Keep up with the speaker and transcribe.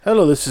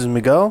Hello, this is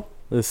Miguel.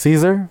 This is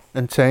Caesar.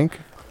 And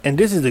Tank. And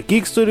this is the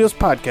Geek Studios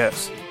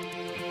Podcast.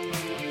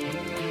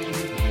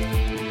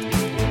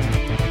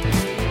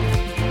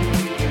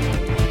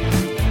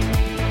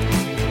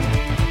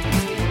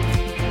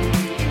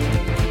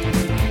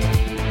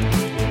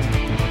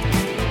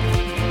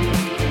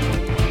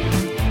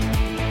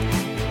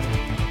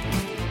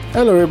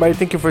 Hello, everybody.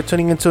 Thank you for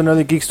tuning into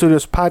another Geek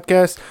Studios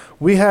Podcast.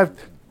 We have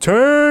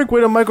Tank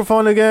with a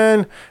microphone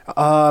again.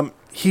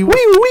 He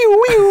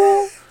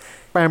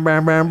Bam,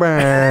 bam, bam,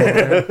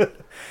 bam.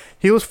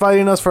 He was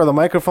fighting us for the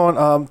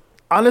microphone.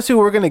 Honestly, we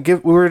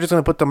were just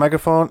gonna put the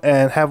microphone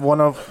and have one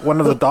of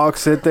the dogs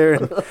sit there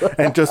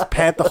and just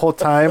pant the whole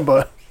time.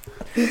 But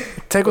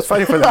Tank was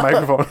fighting for the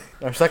microphone.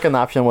 Our second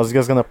option was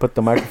just gonna put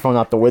the microphone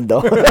out the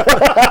window.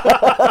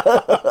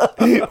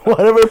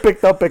 Whatever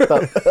picked up.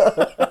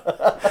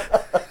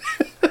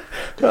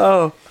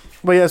 Oh,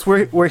 but yes,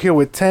 we're here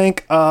with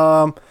Tank.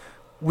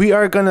 We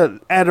are gonna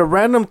at a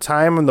random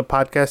time in the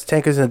podcast.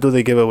 Tank is gonna do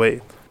the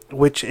giveaway,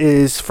 which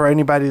is for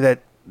anybody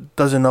that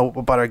doesn't know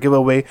about our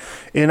giveaway.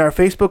 In our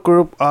Facebook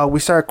group, we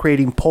started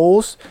creating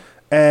polls,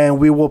 and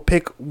we will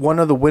pick one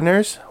of the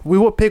winners. We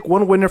will pick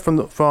one winner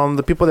from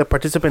the people that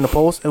participate in the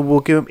polls, and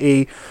we'll give them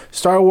a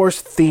Star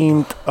Wars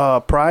themed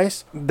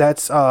prize.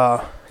 That's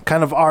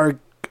kind of our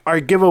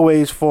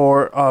giveaways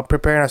for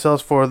preparing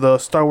ourselves for the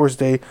Star Wars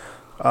Day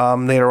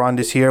later on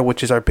this year,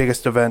 which is our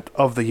biggest event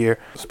of the year.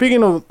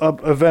 Speaking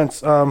of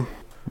events,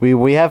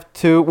 we have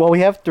two. Well, we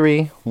have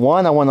three.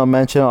 One, I want to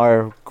mention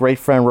our great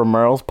friend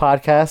Romero's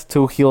podcast,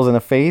 Two Heels in a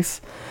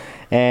Face.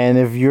 And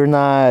if you're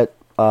not,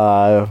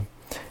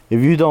 if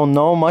you don't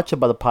know much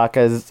about the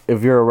podcast,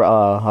 if you're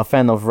a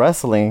fan of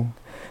wrestling,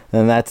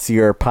 then that's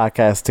your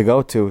podcast to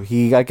go to.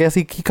 I guess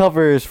he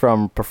covers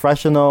from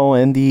professional,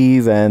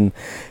 indies, and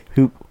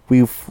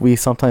we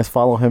sometimes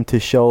follow him to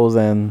shows,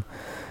 and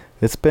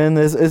it's been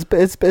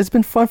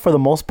fun for the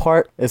most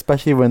part,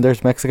 especially when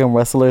there's Mexican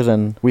wrestlers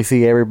and we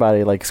see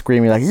everybody like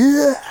screaming like,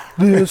 yeah,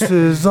 This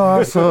is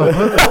awesome.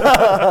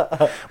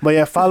 but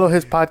yeah, follow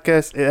his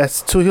podcast.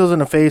 It's Two Heels in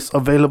the Face,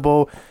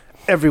 available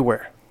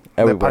everywhere.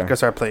 The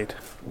podcasts are played.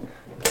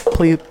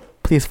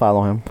 Please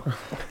follow him.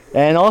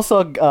 And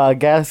also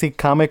Galaxy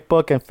Comic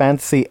Book and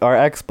Fantasy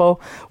Art Expo.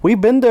 We've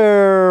been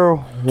there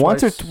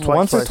once or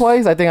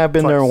twice. I think I've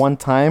been there one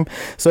time.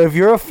 So if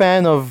you're a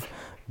fan of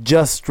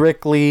just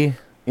strictly,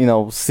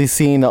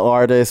 seeing the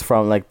artists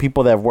from like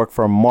people that have worked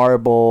for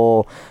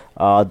Marvel,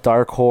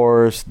 Dark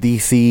Horse,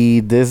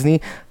 DC,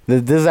 Disney,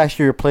 this is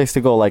actually your place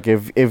to go. Like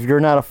if you're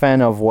not a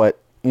fan of what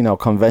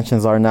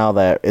conventions are now,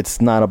 that it's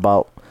not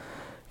about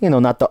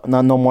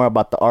not no more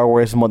about the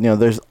artworks.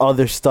 There's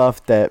other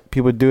stuff that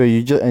people do.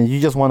 You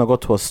just want to go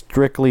to a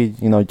strictly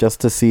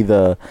just to see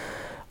the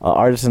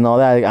artists and all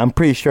that. I'm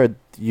pretty sure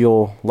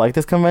you'll like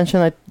this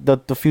convention.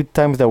 The few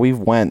times that we've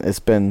went, it's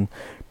been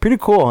pretty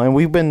cool,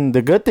 and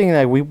the good thing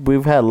that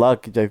we've had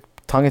luck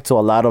talking to a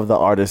lot of the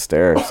artists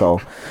there,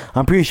 so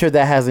I'm pretty sure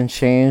that hasn't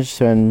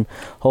changed, and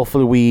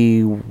hopefully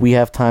we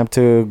have time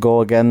to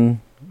go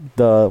again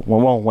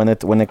when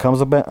it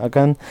comes again.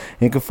 And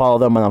you can follow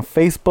them on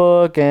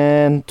Facebook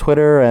and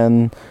Twitter,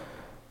 and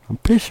I'm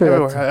pretty sure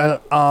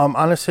everywhere.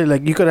 Honestly,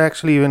 like you could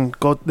actually even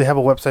go. They have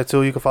a website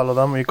too. You can follow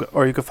them,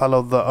 or you could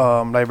follow the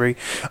library.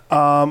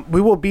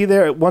 We will be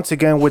there once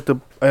again with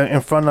the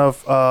in front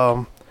of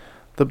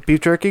the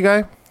beef jerky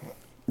guy.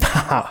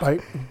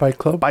 Bite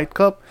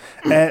Club.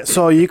 And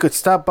so you could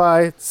stop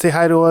by, say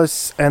hi to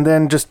us, and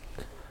then just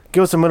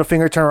give us a middle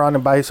finger, turn around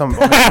and buy some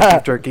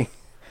beef jerky.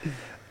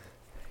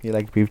 You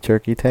like beef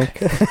jerky, Tank?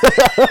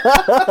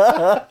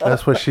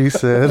 That's what she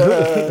said.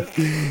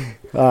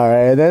 All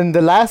right, and then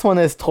the last one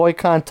is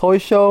ToyCon Toy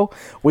Show.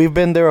 We've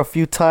been there a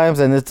few times,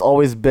 and it's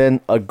always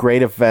been a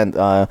great event.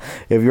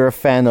 If you're a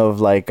fan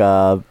of like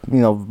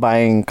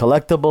buying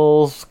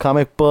collectibles,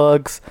 comic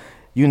books,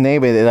 you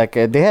name it, like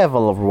they have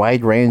a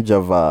wide range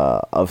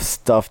of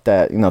stuff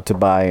that to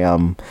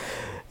buy.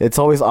 It's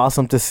always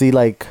awesome to see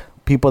like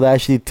people that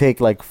actually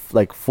take like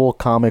full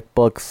comic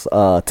books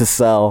to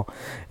sell.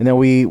 And then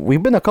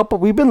we've been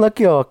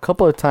lucky a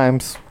couple of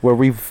times where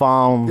we've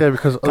found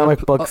because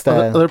comic books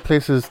that other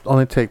places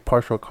only take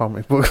partial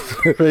comic books.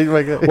 Right?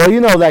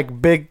 Well,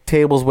 like big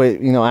tables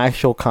with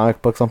actual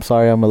comic books. I'm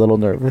sorry, I'm a little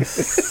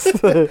nervous.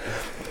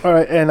 All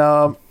right, and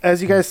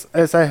as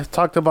I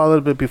talked about a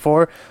little bit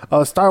before,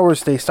 Star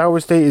Wars Day. Star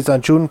Wars Day is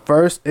on June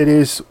 1st. It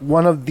is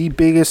one of the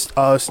biggest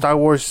Star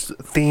Wars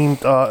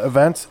themed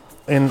events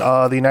in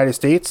the United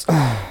States.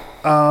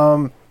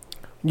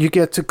 You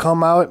get to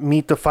come out,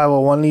 meet the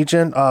 501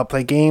 Legion,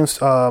 play games,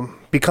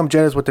 become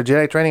Jedis with the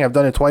Jedi training. I've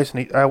done it twice.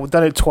 I've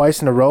done it twice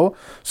in a row,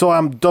 so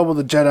I'm double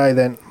the Jedi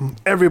than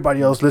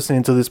everybody else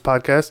listening to this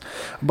podcast.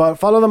 But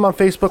follow them on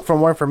Facebook for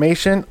more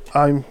information,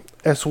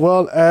 as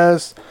well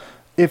as.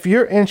 If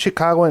you're in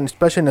Chicago, and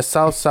especially in the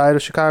south side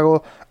of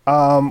Chicago,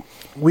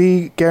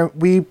 we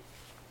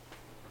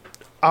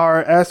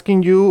are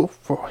asking you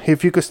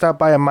if you could stop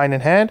by a Mind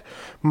in Hand.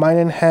 Mind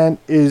in Hand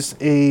is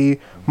a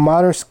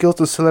modern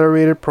skills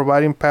accelerator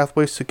providing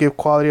pathways to give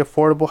quality,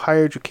 affordable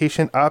higher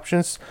education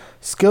options,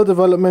 skill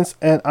developments,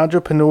 and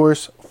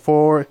entrepreneurs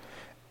for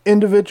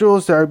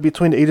individuals that are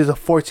between the ages of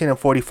 14 and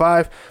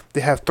 45.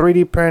 They have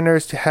 3D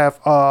printers. They have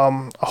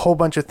a whole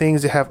bunch of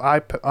things. They have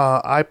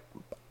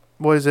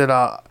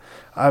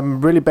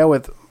I'm really bad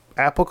with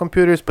Apple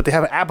computers, but they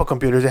have Apple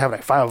computers. They have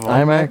like 5 of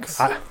them. IMAX.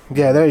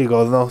 Yeah, there you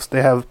go. Those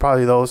they have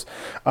probably those.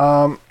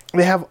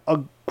 They have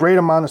a great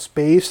amount of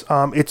space.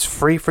 It's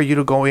free for you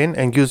to go in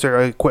and use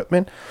their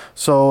equipment.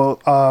 So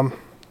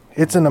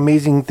it's an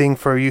amazing thing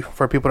for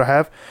people to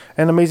have,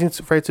 and amazing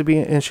for it to be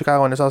in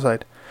Chicago on the south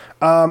side.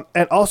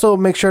 And also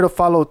make sure to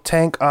follow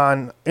Tank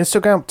on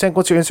Instagram. Tank,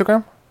 what's your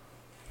Instagram?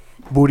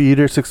 Booty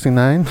Eater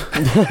 69.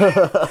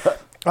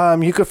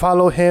 You could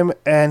follow him,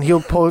 and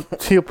he'll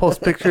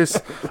post pictures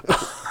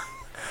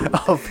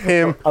of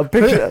him.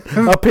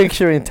 A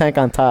picture in Tank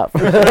on top.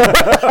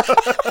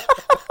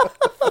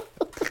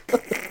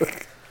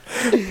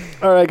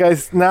 All right,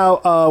 guys.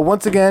 Now,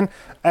 once again,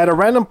 at a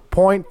random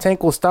point,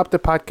 Tank will stop the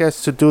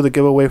podcast to do the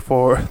giveaway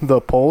for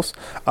the polls.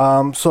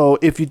 So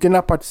if you did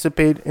not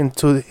participate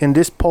in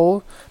this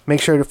poll,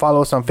 make sure to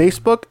follow us on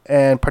Facebook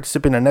and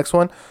participate in the next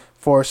one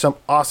for some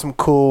awesome,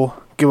 cool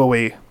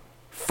giveaway,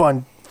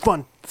 fun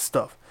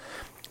stuff.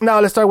 Now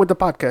let's start with the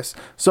podcast.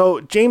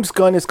 So James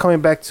Gunn is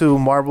coming back to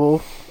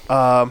Marvel.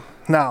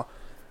 Now,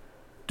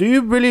 do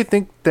you really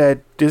think that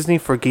Disney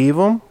forgave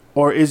him,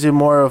 or is it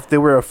more of they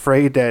were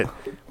afraid that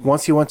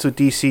once he went to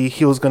DC,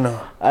 he was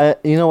gonna?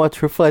 You know what?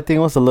 Truthfully, I think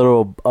it was a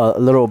little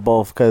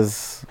both.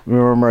 Because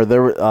remember,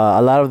 there were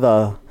a lot of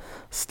the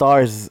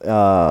stars,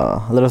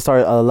 a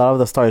lot of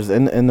the stars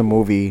in the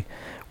movie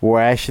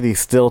were actually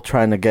still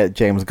trying to get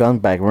James Gunn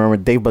back. Remember,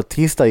 Dave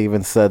Bautista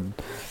even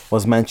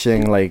was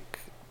mentioning, like,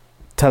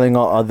 telling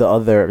all the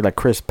other, like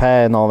Chris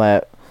Pratt and all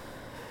that,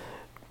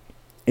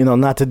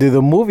 not to do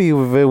the movie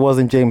if it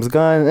wasn't James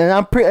Gunn. And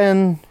I'm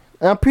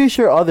pretty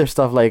sure other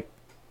stuff, like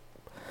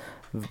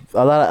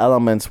a lot of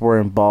elements were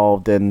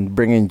involved in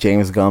bringing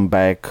James Gunn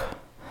back.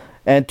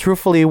 And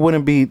truthfully, it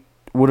wouldn't be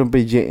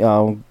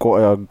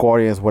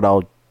Guardians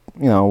without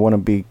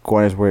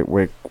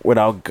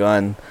without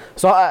Gunn.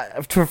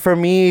 So for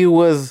me, it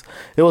was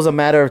a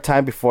matter of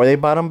time before they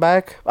brought him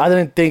back. I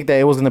didn't think that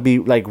it was gonna be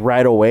like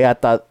right away. I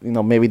thought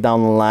maybe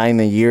down the line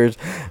in years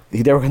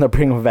they were gonna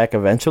bring him back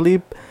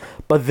eventually.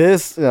 But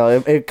this,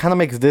 it kind of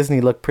makes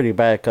Disney look pretty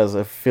bad, because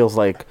it feels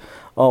like,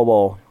 oh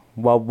well,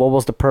 what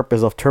was the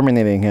purpose of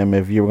terminating him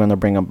if you were gonna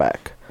bring him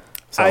back?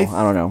 So I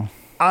don't know.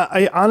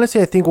 I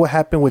honestly, I think what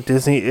happened with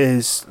Disney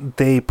is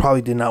they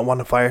probably did not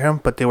want to fire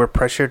him, but they were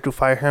pressured to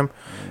fire him.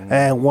 Mm-hmm.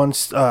 And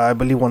once, I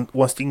believe,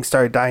 once things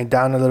started dying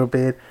down a little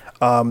bit,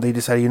 they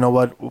decided, you know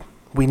what,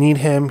 we need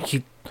him.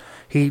 He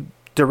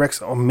directs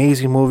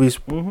amazing movies.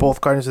 Mm-hmm. Both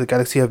Guardians of the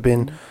Galaxy have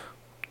been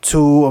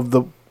two of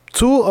the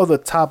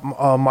top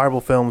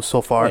Marvel films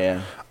so far.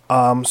 Yeah.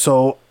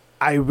 So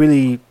I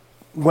really,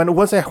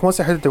 once I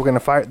heard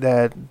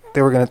that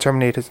they were gonna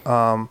terminate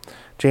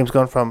James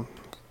Gunn from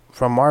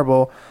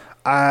Marvel,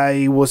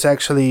 I was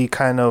actually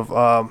kind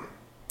of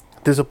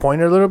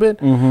disappointed a little bit.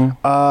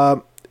 Mm-hmm.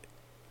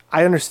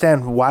 I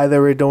understand why they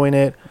were doing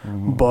it,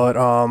 mm-hmm. but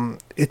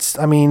it's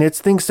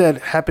things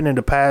that happened in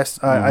the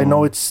past. Mm-hmm. I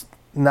know it's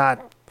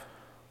not.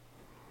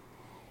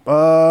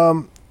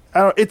 I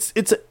don't. It's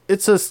a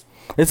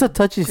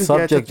touchy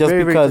subject, it's just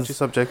very, because very touchy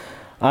subject.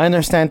 I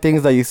understand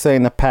things that you say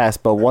in the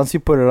past, but once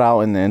you put it out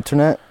in the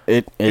internet,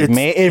 it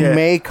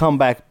may come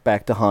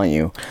back to haunt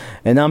you.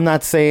 And I'm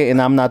not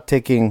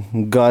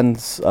taking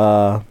Gunn's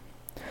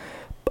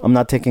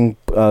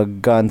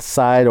Gunn's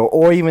side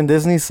or even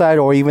Disney's side,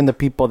 or even the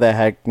people that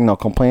had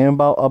complaining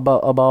about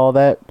all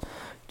that.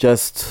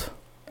 Just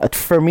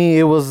for me,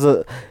 it was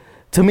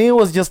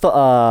just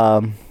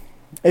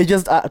I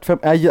just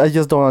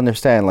don't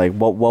understand, like,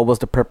 what was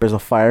the purpose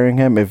of firing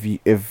him if you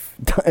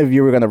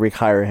were gonna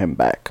rehire him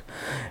back.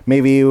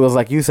 Maybe it was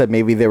like you said,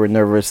 maybe they were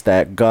nervous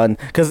that Gunn,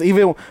 because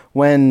even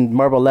when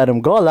Marvel let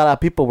him go, a lot of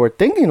people were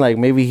thinking like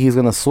maybe he's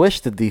gonna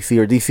switch to DC,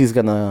 or DC's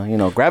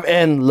gonna grab,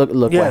 and look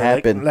what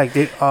happened.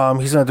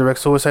 He's gonna direct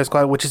Suicide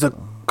Squad, which is a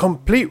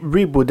complete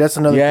reboot. That's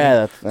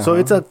another thing. So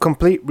it's a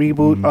complete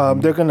reboot.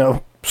 Mm-hmm. They're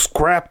gonna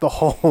scrap the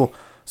whole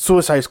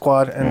Suicide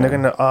Squad, and they're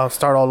gonna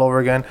start all over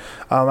again.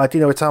 I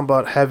think they were talking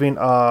about having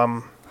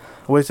Elba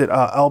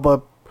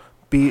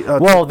be.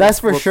 Well,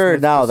 that's for sure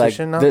now.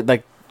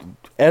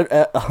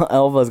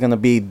 Elba is gonna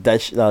be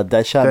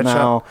Deadshot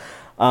now.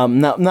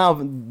 Now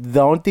the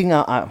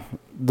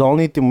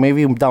only thing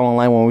maybe down the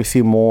line when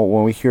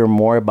we hear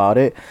more about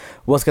it,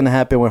 what's gonna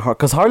happen with her?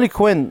 Because Harley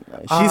Quinn,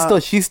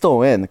 she's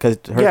still in, because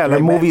her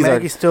movies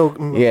Maggie's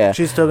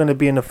she's still gonna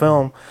be in the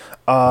film.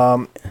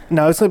 Now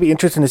it's gonna be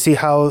interesting to see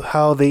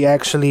how they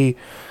actually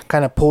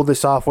kind of pull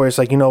this off, where it's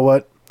like, you know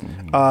what,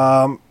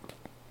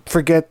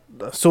 forget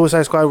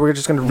Suicide Squad, we're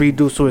just gonna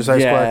redo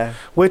Suicide Squad.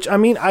 Which,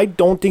 I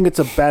don't think it's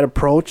a bad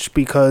approach,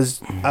 because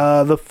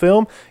the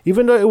film,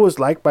 even though it was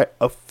liked by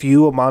a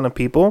few amount of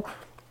people,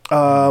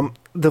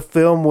 the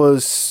film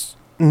was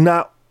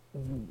not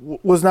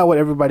what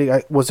everybody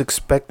was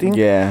expecting.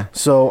 Yeah.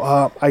 So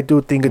I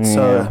do think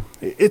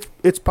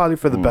it's probably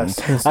for the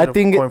best. I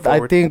think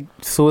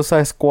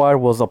Suicide Squad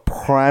was a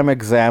prime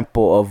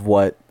example of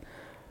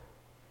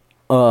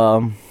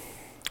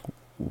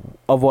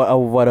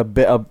what a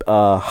bit of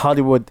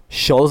Hollywood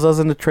shows us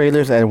in the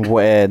trailers and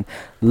when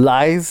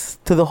lies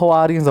to the whole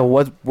audience of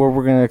what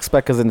we're gonna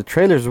expect. Because in the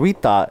trailers we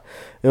thought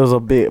it was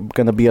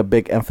gonna be a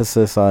big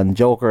emphasis on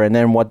Joker, and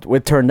then what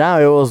it turned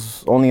out, it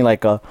was only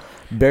like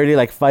barely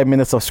like 5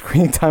 minutes of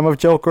screen time of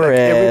Joker. Like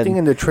and everything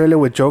in the trailer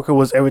with Joker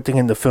was everything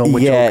in the film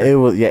with Joker.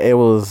 It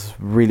was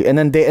really. And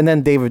then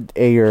David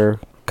Ayer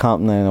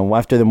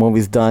after the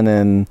movie's done,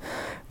 and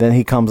then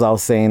he comes out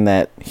saying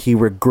that he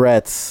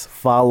regrets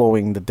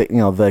following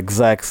the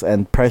execs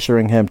and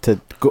pressuring him to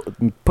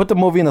put the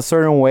movie in a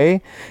certain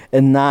way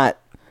and not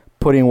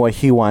putting what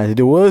he wanted to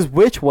do,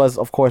 which was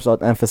of course an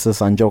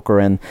emphasis on Joker.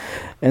 And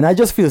I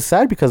just feel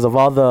sad because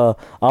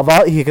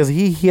because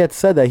he had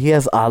said that he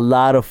has a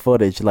lot of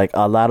footage, like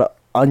a lot of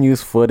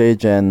unused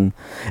footage, and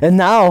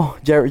now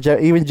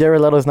even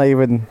Jared Leto's not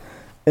even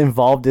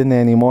involved in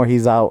it anymore.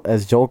 He's out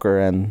as Joker,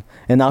 and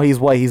now he's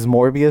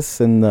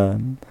Morbius in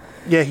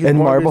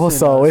Marvel.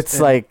 So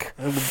it's like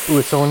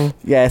with Sony.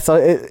 Yeah, so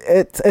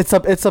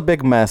it's a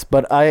big mess.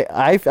 But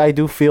I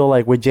do feel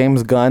like with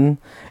James Gunn,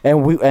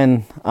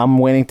 and I'm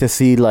waiting to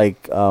see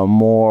like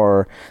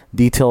more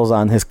details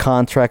on his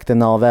contract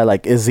and all that.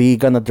 Like, is he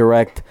gonna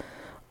direct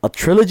a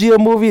trilogy of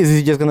movies? Is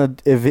he just gonna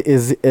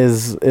is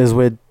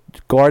with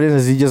Guardians?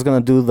 Is he just gonna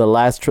do the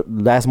last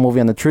movie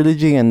on the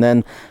trilogy and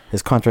then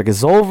his contract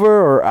is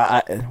over?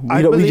 Or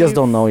we just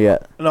don't know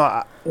yet.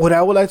 No, what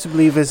I would like to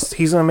believe is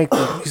he's gonna make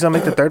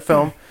the third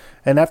film,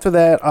 and after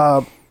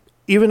that,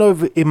 even though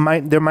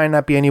there might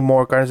not be any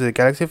more Guardians of the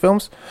Galaxy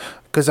films,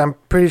 because I'm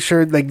pretty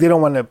sure like they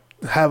don't want to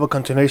have a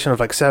continuation of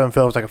like 7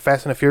 films, like a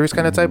Fast and the Furious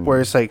kind of type, where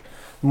it's like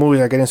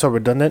movies are getting so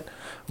redundant.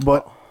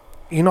 But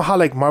you know how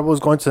like Marvel is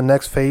going to the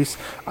next phase.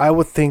 I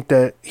would think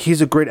that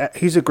he's a great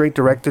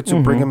director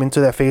to bring him into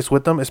that phase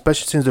with them,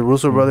 especially since the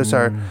Russo brothers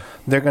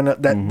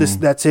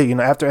that's it. You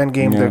know, after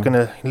Endgame, they're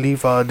gonna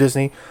leave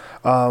Disney.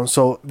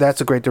 So that's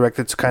a great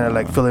director to kind of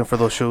like fill in for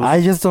those shoes. I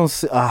just don't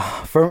see,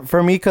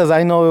 for me, because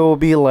I know it will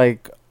be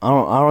like I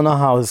don't know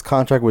how his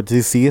contract with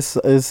DC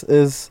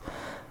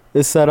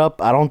is set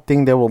up. I don't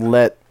think they will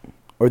let,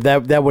 or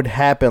that would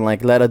happen,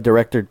 like let a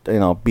director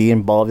be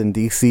involved in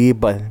DC,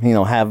 but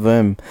have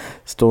him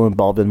still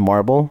involved in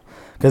Marvel.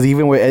 Because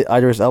even with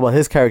Idris Elba,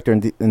 his character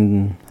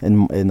in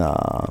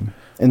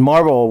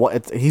Marvel,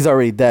 he's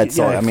already dead.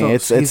 So I mean,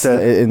 it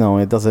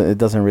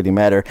doesn't really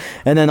matter.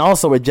 And then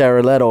also with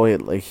Jared Leto,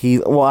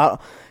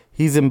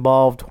 he's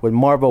involved with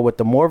Marvel with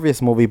the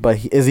Morbius movie, but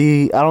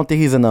I don't think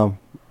he's in the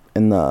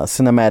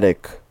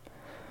cinematic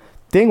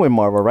thing with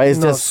Marvel, right? It's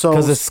just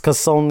because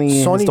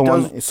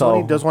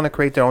Sony does want to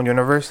create their own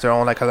universe, their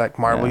own like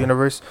Marvel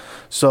universe.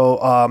 So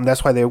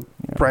that's why they're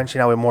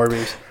branching out with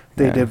Morbius.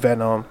 They did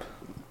Venom.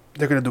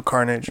 They're gonna do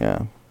Carnage.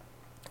 Yeah.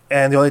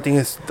 And the only thing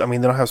is, I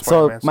mean, they don't have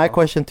Spider-Man. So my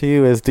question to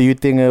you is: do you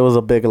think it was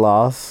a big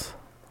loss,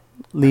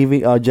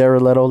 leaving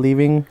Jared Leto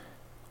leaving,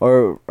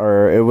 or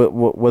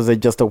was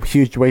it just a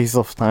huge waste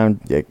of time?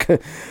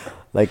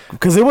 Like,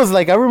 because it was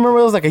like, I remember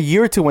it was like a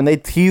year or two when they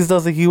teased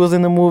us that he was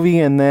in the movie,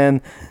 and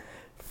then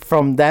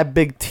from that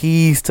big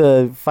tease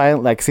to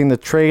seeing the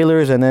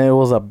trailers, and then it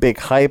was a big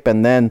hype,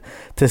 and then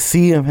to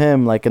see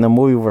him like in a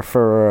movie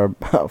for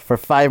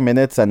 5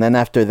 minutes, and then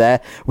after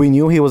that we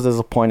knew he was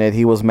disappointed,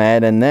 he was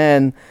mad, and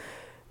then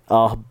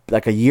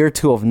like a year or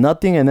two of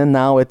nothing, and then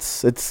now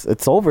it's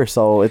over.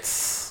 So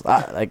it's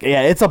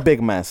it's a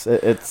big mess.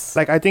 It's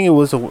like, I think it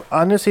was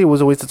honestly it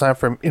was a waste of time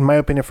for him, in my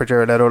opinion, for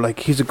Jared Leto. Like,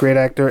 he's a great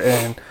actor,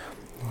 and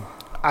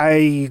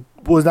I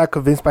was not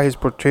convinced by his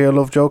portrayal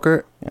of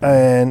Joker,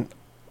 and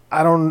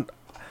I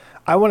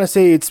want to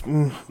say it's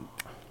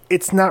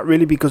not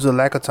really because of the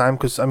lack of time,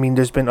 because I mean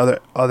there's been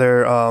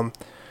other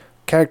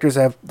characters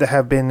that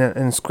have been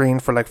in screen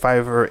for like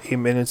 5 or 8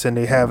 minutes, and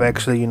they have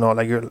actually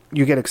like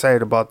you get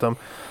excited about them.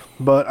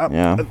 But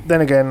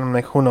then again, I'm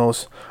like, who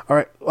knows? All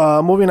right,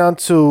 moving on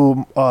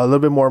to a little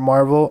bit more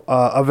Marvel.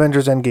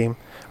 Avengers Endgame.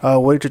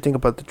 What did you think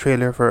about the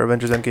trailer for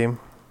Avengers Endgame?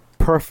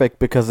 Perfect,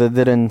 because it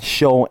didn't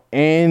show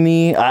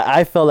any.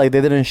 I felt like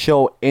they didn't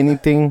show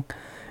anything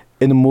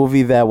in the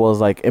movie that was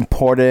like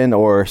important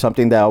or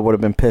something that I would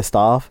have been pissed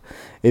off.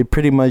 It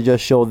pretty much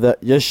just showed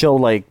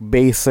like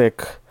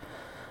basic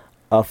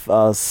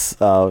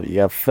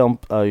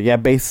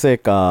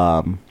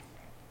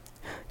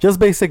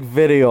basic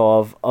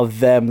video of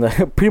them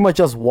pretty much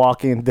just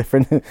walking in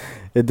different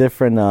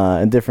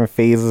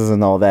phases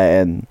and all that.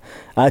 And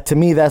to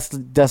me, that's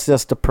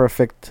just the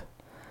perfect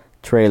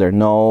trailer.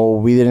 No,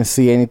 we didn't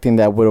see anything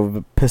that would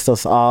have pissed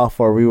us off,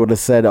 or we would have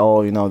said,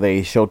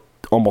 they showed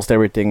almost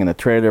everything in the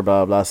trailer,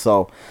 blah blah.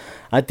 So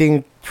I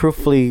think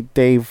truthfully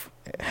they've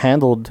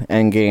handled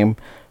Endgame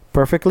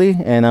perfectly,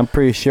 and I'm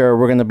pretty sure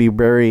we're gonna be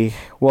very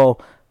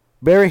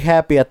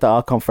happy at the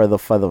outcome for the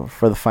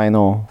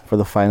final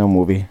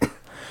movie.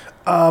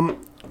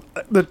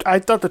 I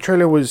thought the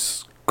trailer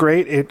was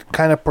great. It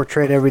kind of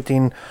portrayed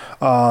everything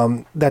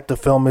that the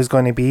film is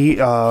going to be,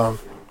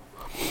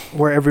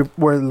 where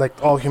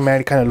like all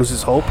humanity kind of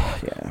loses hope.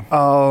 Yeah.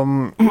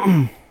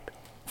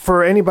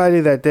 For anybody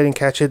that didn't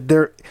catch it,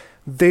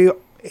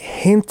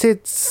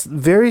 hinted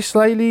very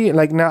slightly.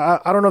 Like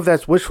now, I don't know if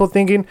that's wishful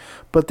thinking,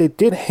 but they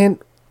did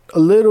hint a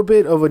little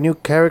bit of a new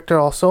character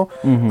also.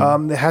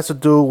 It has to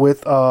do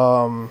with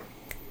Hawkeye.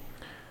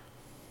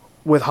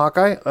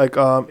 Like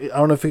I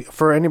don't know if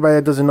for anybody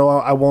that doesn't know,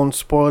 I won't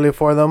spoil it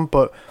for them.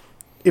 But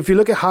if you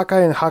look at Hawkeye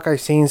and Hawkeye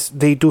scenes,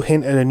 they do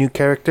hint at a new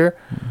character,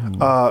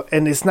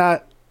 and it's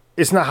not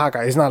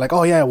Hawkeye. It's not like,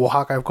 oh yeah, well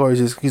Hawkeye of course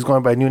he's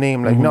going by a new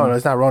name. Like no,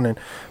 it's not Ronin.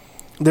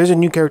 There's a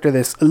new character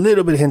that's a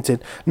little bit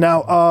hinted.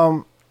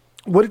 Now,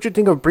 what did you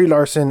think of Brie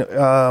Larson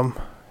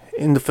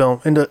in the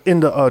film in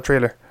the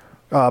trailer?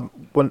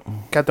 When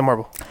Captain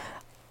Marvel.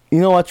 You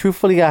know what?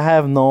 Truthfully, I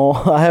have no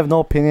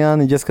opinion on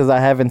it just because I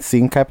haven't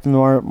seen Captain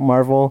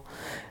Marvel,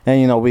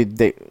 and you know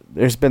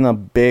there's been a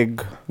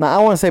big, I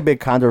don't want to say big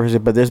controversy,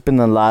 but there's been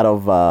a lot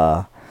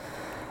of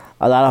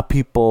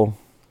people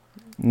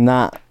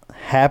not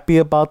happy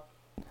about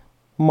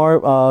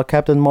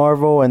Captain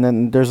Marvel, and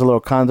then there's a little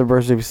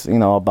controversy, you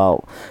know,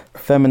 about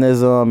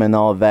feminism and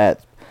all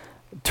that.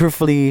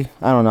 Truthfully,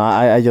 I don't know.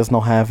 I just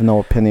have no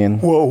opinion.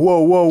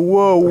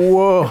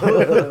 Whoa.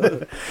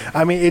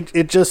 I mean,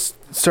 it just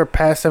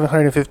surpassed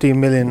 750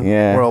 million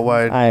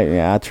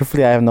worldwide.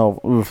 Truthfully, I have no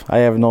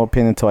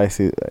opinion until I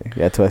see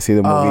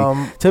the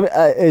movie. To me,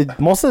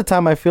 most of the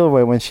time, I feel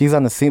when she's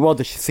on the scene,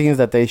 the scenes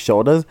that they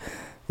showed us,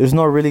 there's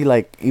no really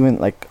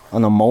even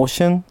an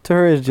emotion to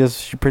her. It's just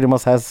she pretty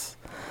much has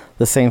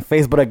the same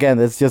face, but again,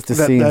 it's just the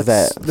scenes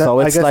so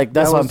it's like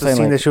that's what I'm saying.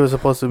 Scene that she was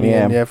supposed to be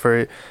in,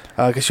 for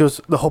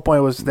because the whole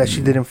point was that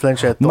she didn't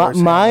flinch at Thor.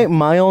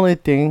 My only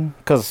thing,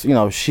 because you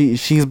know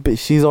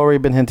she's already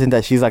been hinting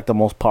that she's like the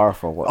most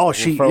powerful one. Oh,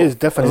 she is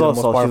definitely the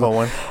most powerful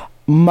one.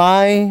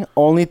 My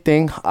only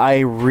thing, I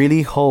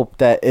really hope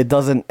that it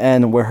doesn't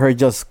end with her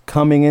just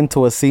coming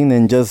into a scene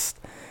and just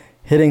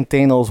hitting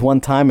Thanos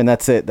one time and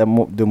that's it. The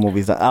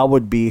movie's I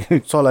would be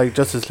so like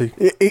Justice League.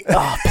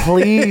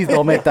 Please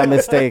don't make that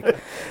mistake.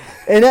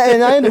 And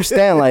I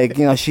understand, like,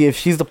 you know, if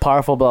she's the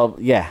powerful, but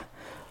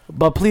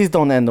please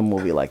don't end the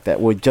movie like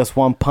that with just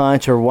one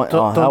punch or one.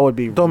 That would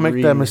be. Don't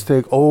make that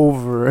mistake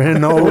over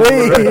and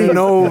over and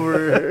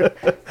over.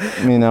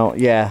 You know,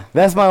 yeah,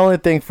 that's my only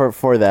thing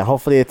for that.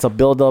 Hopefully, it's a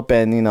build up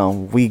and you know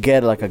we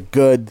get like a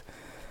good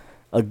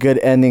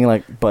ending.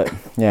 Like, but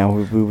yeah,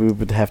 we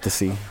would have to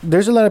see.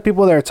 There's a lot of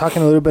people that are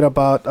talking a little bit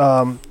about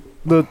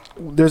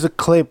there's a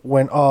clip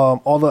when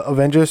all the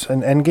Avengers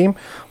in Endgame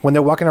when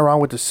they're walking around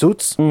with the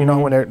suits, you know,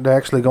 when they're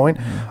actually going.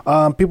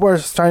 People are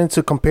starting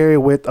to compare it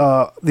with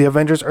the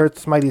Avengers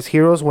Earth's Mightiest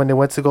Heroes when they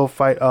went to go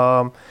fight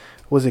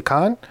was it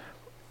Khan?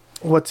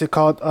 What's it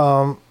called?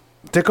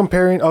 They're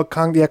comparing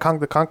Kong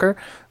the Conqueror.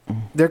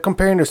 They're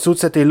comparing the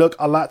suits that they look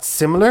a lot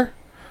similar.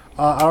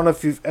 I don't know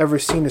if you've ever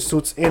seen the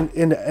suits in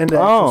the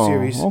actual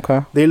series.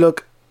 Okay. They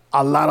look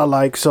a lot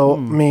alike. So I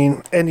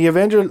mean, and the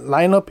Avenger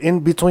lineup in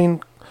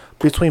between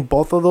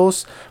both of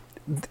those,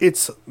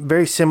 it's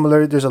very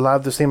similar. There's a lot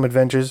of the same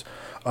Avengers.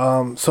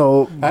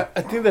 So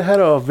I think they had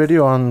a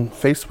video on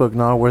Facebook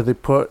now where they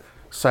put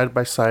side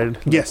by side.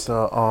 Yes.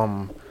 The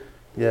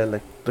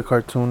like the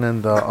cartoon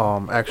and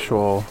the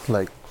actual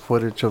like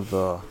footage of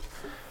the.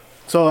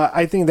 So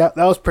I think that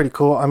was pretty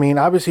cool. I mean,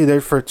 obviously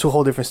they're for two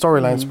whole different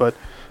storylines, but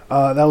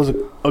that was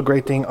a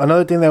great thing.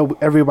 Another thing that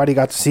everybody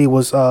got to see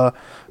was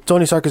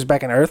Tony Stark is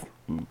back on Earth.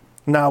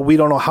 Now, we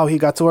don't know how he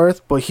got to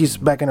Earth, but he's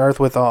back on Earth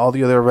with all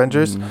the other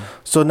Avengers.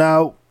 So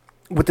now,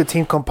 with the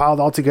team compiled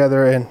all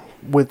together and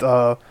with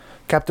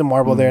Captain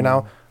Marvel there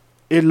now,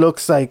 it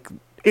looks like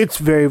it's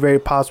very, very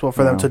possible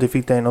for them to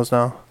defeat Thanos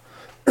now.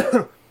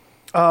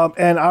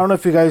 And I don't know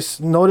if you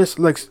guys noticed,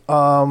 like,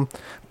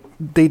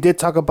 they did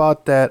talk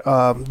about that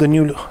the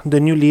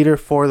new leader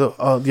for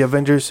the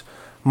Avengers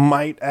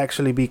might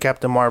actually be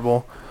Captain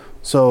Marvel.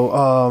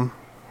 So,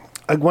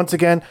 once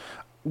again,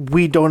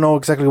 we don't know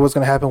exactly what's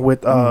going to happen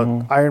with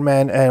Iron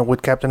Man and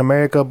with Captain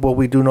America, but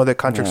we do know that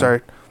contracts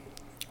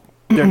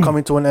they're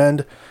coming to an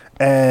end.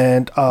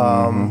 And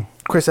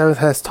Chris Evans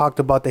has talked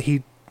about that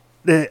he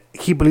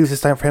believes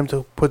it's time for him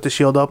to put the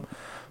shield up.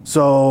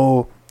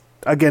 So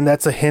again,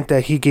 that's a hint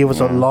that he gave us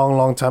a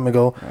long time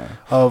ago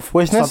of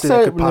something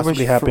that could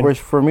possibly happen.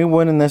 Which for me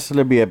wouldn't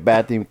necessarily be a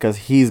bad thing because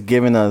he's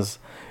given us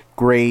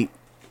great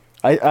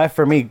how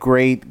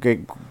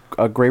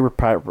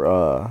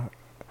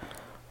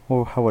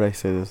would I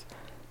say this?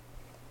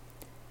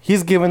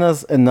 He's given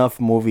us enough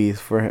movies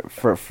for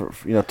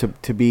you know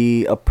to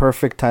be a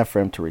perfect time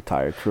for him to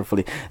retire.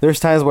 Truthfully, there's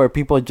times where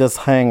people just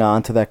hang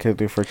on to that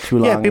character for too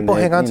long. Yeah, people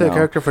hang on to the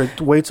character for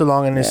way too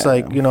long, and it's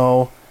like, you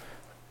know,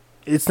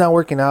 it's not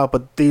working out,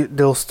 but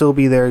they'll still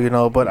be there, you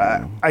know. But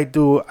I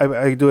do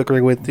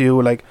agree with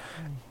you, like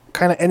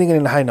kind of ending it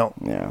in a high note.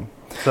 Yeah.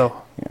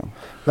 So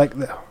like.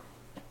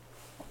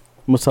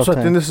 What's up, so I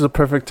think this is a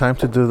perfect time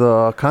to do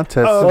the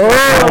contest.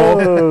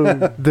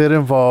 Did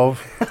involve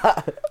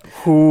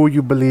who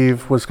you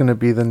believe was going to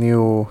be the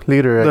new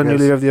leader. The new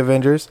leader of the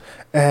Avengers,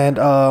 and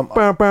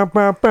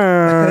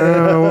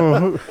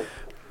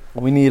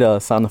we need a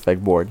sound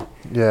effect board.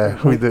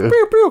 Yeah, we do.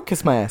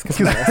 Kiss my ass.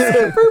 Kiss my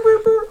ass.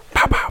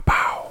 Pow pow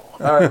pow.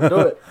 All right, do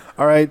it.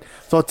 All right,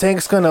 so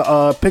Tank's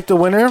gonna pick the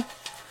winner.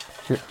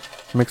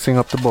 mixing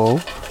up the bowl.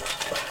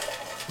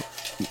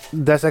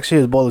 That's actually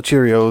his bowl of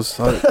Cheerios.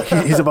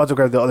 He's about to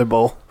grab the other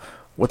bowl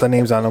with the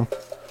names on them.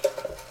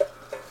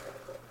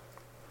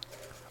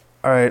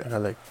 All right. I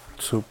got like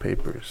 2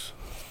 papers.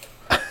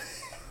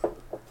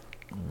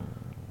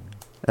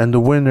 And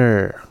the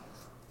winner,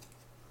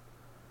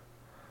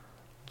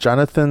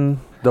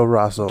 Jonathan Del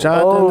Razo.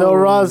 Jonathan Del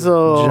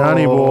Razo.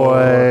 Johnny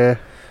boy.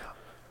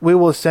 We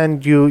will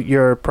send you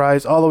your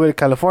prize all the way to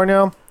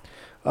California.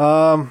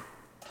 But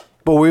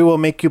we will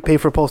make you pay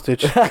for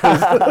postage.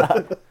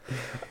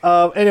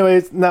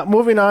 Anyways, now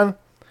moving on.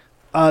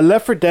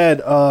 Left 4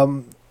 Dead.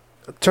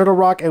 Turtle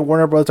Rock and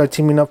Warner Bros. Are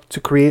teaming up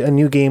to create a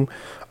new game,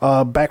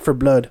 Back 4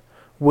 Blood,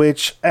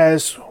 which,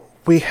 as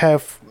we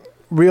have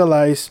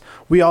realized,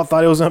 we all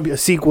thought it was going to be a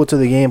sequel to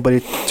the game, but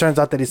it turns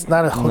out that it's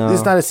not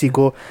it's not a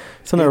sequel.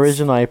 It's an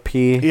original IP.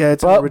 Yeah,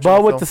 it's but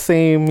original with film. the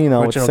same,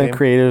 with the same game.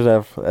 creators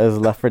as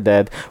Left 4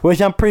 Dead,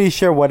 which I'm pretty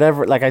sure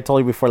whatever, like I told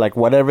you before, like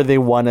whatever they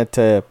wanted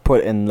to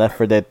put in Left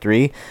 4 Dead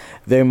 3,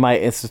 they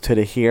might institute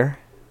it here.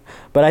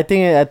 But I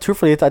think,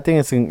 truthfully, I think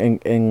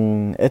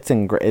it's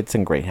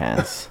in great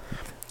hands.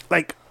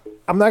 Like,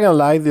 I'm not gonna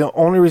lie, the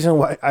only reason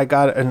why I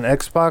got an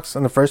Xbox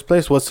in the first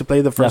place was to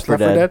play the first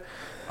Left 4 Dead.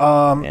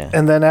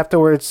 And then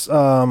afterwards,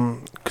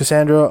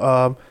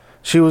 Cassandra,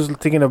 she was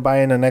thinking of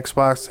buying an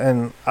Xbox,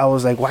 and I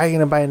was like, why are you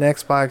gonna buy an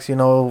Xbox?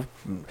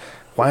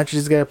 Why don't you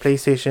just get a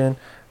PlayStation?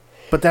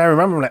 But then I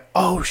remember, I'm like,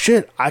 oh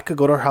shit, I could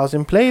go to her house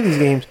and play these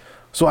games.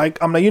 So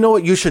I'm like, you know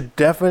what, you should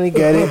definitely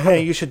get it,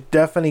 and you should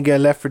definitely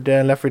get Left 4 Dead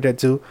and Left 4 Dead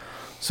 2.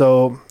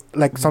 So,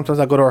 like, sometimes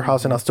I go to her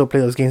house and I'll still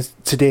play those games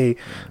today.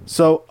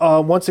 So,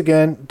 once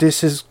again,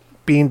 this is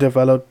being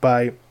developed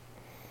by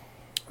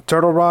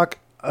Turtle Rock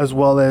as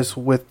well as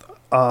with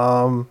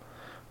Warner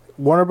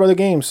Brother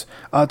Games.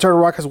 Turtle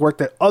Rock has worked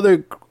at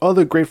other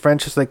great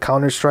franchises like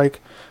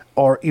Counter-Strike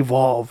or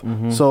Evolve.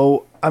 Mm-hmm.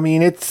 So, I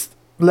mean, it's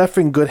left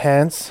in good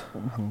hands.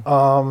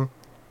 Mm-hmm.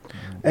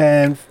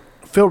 And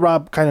Phil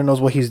Robb kind of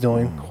knows what he's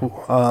doing.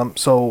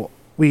 So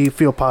we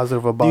feel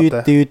positive about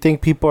that. Do you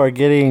think people are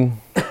getting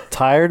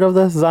tired of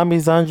the zombie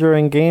genre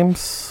in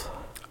games?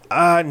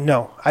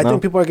 No. I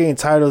think people are getting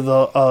tired of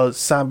the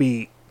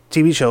zombie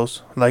TV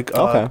shows like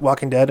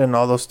Walking Dead and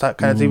all those kind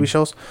of TV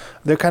shows.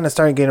 They're kind of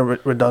starting getting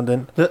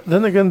redundant.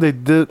 Then again, they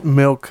did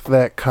milk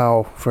that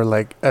cow for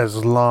like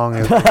as long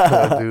as they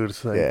could, dude.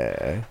 It's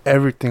like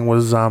everything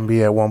was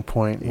zombie at one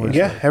point.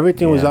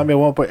 Everything was zombie at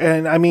one point.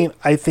 And I mean,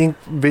 I think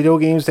video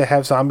games that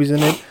have zombies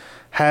in it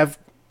have,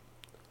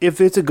 if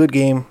it's a good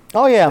game.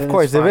 Oh yeah, of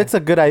course. If it's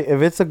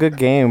a good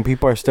game,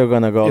 people are still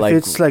gonna go. If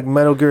it's like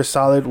Metal Gear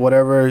Solid,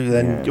 whatever,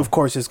 then of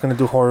course it's gonna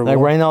do horrible. Like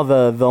right now,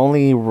 the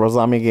only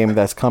zombie game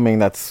that's coming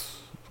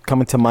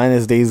to mind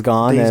is Days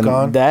Gone,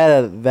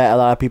 that a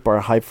lot of people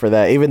are hyped for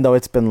that, even though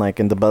it's been like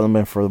in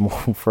development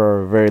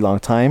for a very long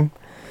time.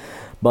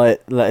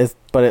 But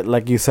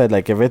like you said,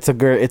 like if it's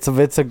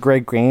a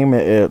great game,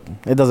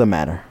 it doesn't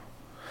matter.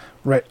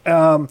 Right.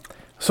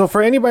 So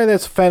for anybody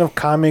that's a fan of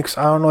comics,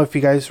 I don't know if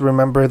you guys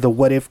remember the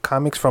What If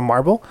comics from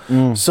Marvel.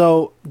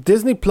 So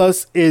Disney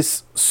Plus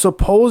is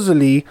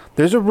supposedly,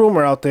 there's a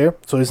rumor out there,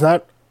 so it's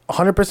not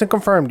 100%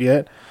 confirmed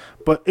yet,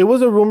 but it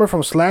was a rumor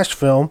from Slash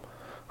Film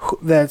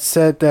that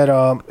said that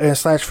and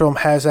Slash Film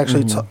has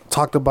actually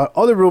talked about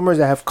other rumors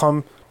that have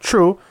come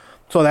true.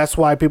 So that's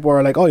why people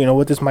are like, oh, you know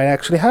what, this might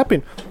actually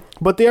happen.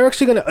 But they're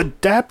actually going to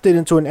adapt it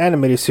into an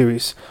animated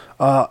series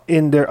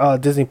in their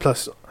Disney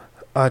Plus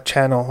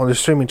channel, or the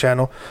streaming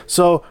channel.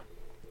 So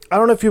I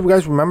don't know if you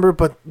guys remember,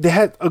 but they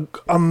had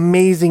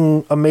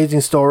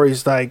amazing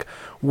stories like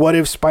what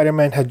if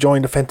Spider-Man had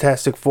joined the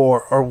Fantastic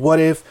Four, or what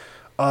if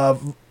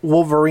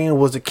Wolverine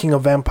was the king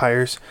of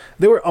vampires.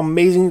 They were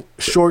amazing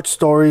short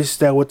stories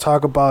that would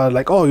talk about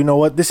like, oh, you know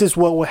what, this is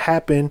what would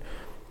happen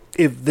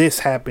if this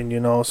happened,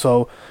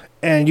 so,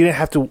 and you didn't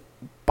have to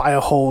buy a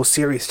whole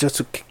series just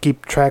to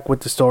keep track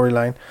with the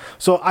storyline.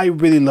 So I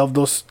really love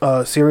those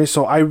series,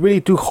 so I really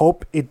do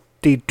hope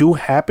they do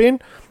happen.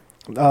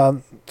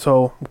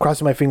 So I'm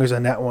crossing my fingers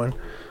on that one.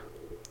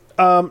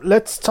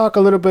 Let's talk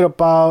a little bit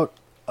about,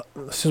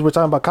 since we're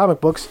talking about comic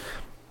books,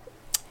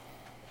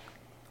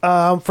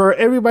 for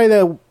everybody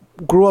that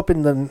grew up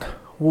in the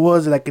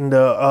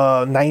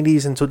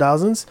 90s and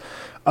 2000s,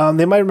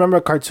 they might remember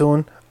a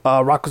cartoon,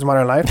 Rocko's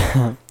Modern Life.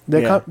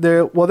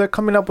 They're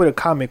coming up with a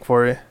comic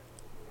for it.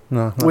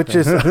 Which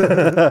is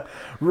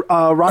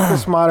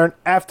Rocko's Modern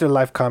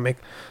Afterlife comic.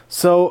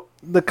 So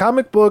the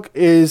comic book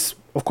is,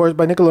 of course,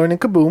 by Nickelodeon and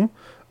Kaboom,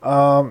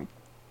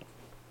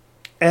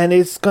 and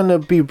it's gonna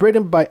be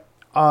written by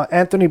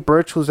Anthony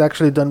Birch, who's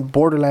actually done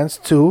Borderlands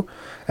 2,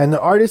 and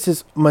the artist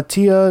is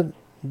Mattia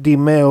Di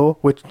Meo,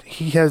 which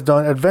he has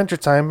done Adventure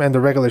Time and The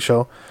Regular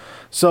Show.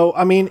 So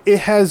I mean, it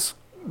has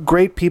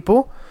great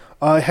people.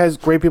 It has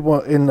great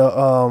people in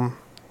the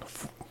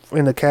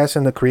cast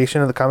and the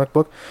creation of the comic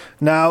book.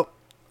 Now,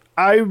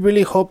 I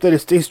really hope that it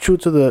stays true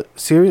to the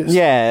series.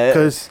 Yeah,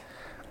 because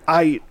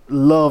I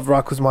love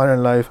Rocko's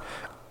Modern Life.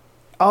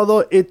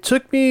 Although it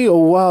took me a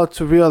while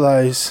to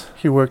realize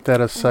he worked at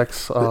a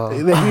sex. That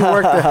he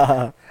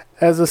worked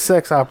as a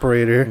sex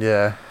operator.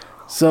 Yeah.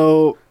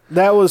 So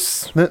That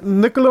was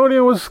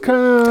Nickelodeon was kind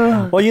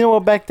of. Well, you know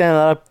what? Back then,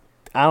 a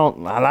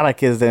lot of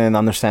kids didn't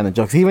understand the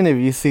jokes. Even if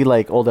you see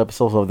like old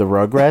episodes of the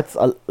Rugrats,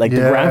 like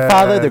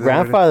the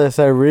grandfather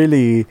said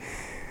really,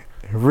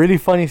 really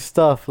funny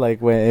stuff.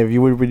 Like when if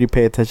you would really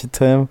pay attention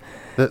to him.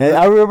 And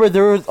I remember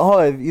there was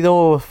you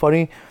know what was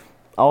funny?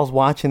 I was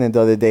watching it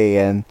the other day,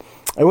 and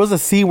it was a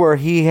scene where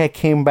he had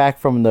came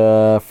back to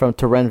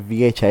rent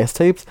VHS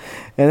tapes,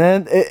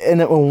 and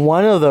then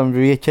one of them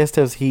VHS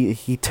tapes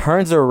he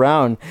turns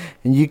around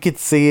and you could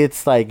see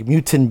it's like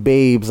mutant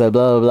babes and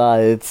blah blah blah.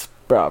 It's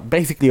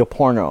basically a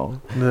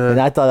porno,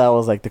 and I thought that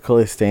was like the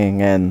coolest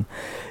thing. And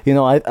you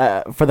know,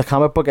 I for the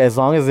comic book, as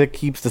long as it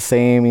keeps the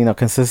same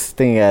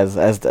consistent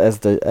as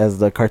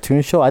the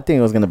cartoon show, I think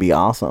it was gonna be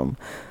awesome.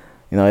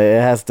 You know, it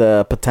has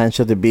the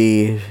potential to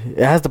be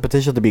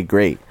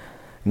great.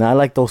 And I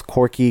like those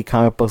quirky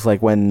comic books,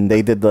 like when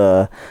they did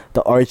the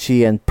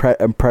Archie and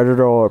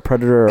Predator.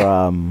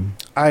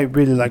 I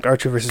really liked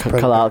Archie versus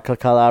Predator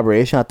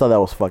collaboration. I thought that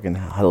was fucking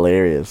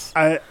hilarious.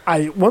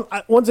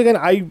 Once again,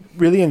 I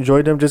really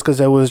enjoyed them just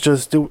because it was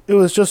just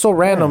so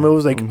random. It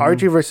was like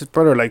Archie versus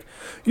Predator. Like,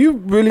 you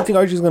really think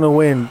Archie's gonna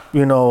win,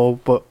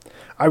 But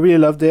I really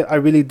loved it. I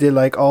really did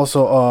like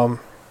also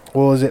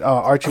what was it?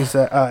 Archie's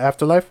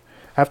Afterlife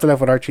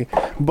with Archie.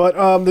 But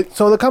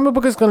so the comic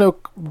book is gonna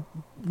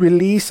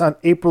release on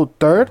April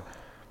 3rd,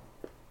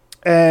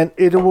 and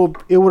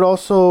would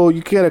also,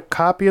 you can get a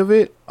copy of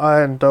it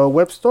on the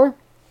web store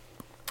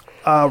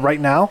right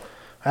now.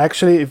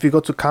 Actually, if you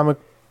go to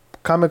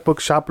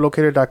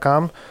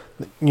comicbookshoplocator.com,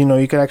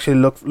 you can actually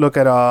look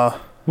at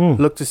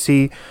look to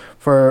see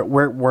for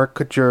where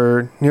could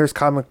your nearest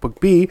comic book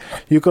be.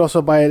 You could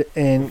also buy it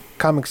in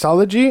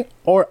Comixology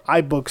or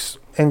iBooks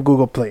and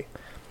Google Play.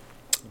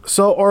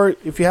 So, or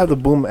if you have the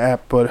Boom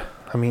app, but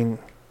I mean,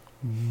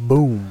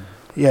 Boom.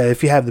 Yeah,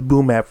 if you have the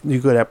Boom app, you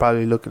could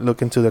probably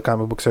look into the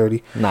comic books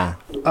already. Nah.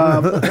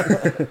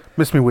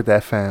 Miss me with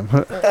that, fam.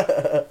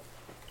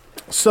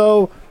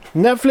 So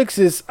Netflix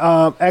is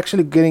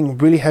actually getting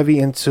really heavy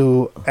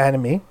into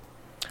anime.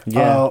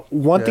 Yeah.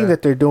 One thing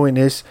that they're doing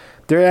is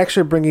they're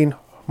actually bringing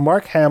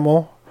Mark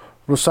Hamill,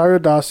 Rosario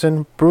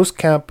Dawson, Bruce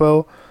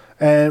Campbell,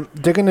 and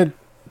they're gonna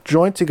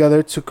join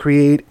together to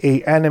create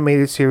a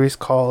animated series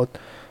called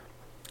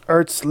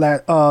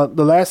The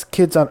Last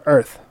Kids on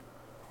Earth.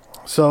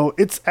 So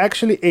it's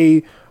actually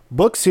a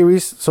book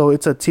series, so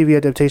it's a TV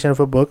adaptation of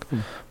a book.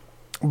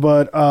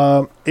 But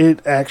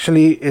it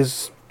actually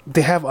is,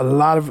 they have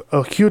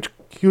a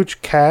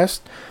huge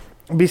cast.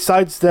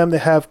 Besides them, they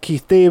have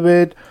Keith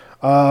David,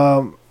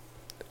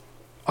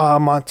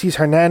 Montez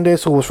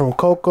Hernandez, who was from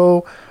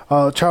Coco,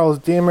 Charles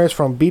Demers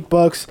from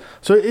Beatbugs.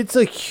 So it's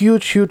a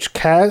huge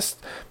cast.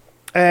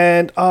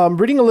 And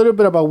reading a little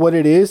bit about what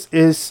it is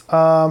it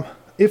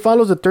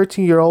follows a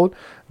 13-year-old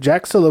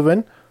Jack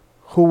Sullivan,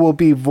 who will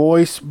be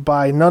voiced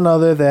by none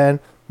other than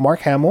Mark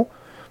Hamill.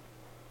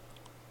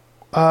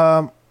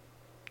 So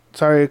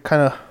it's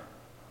gonna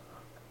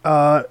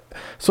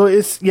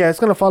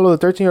follow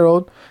the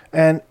 13-year-old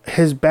and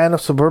his band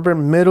of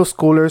suburban middle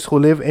schoolers who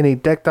live in a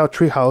decked out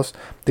treehouse.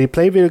 They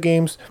play video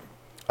games,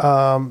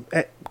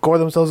 gore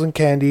themselves in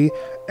candy,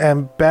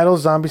 and battle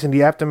zombies in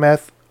the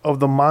aftermath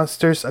of the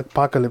monsters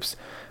apocalypse.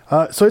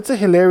 So it's a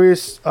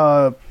hilarious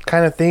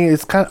kind of thing.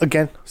 It's kind of,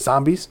 again,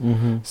 zombies,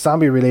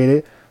 zombie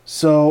related.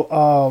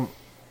 So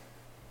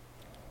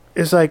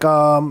it's like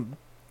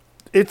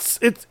it's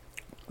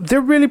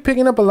they're really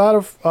picking up a lot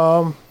of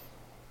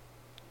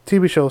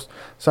TV shows.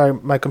 Sorry,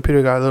 my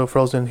computer got a little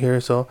frozen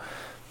here, so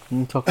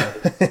it's okay.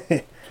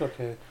 It's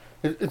okay.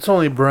 It's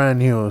only brand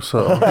new,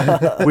 so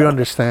we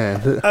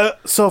understand.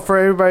 So for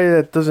everybody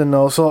that doesn't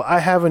know, so I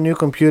have a new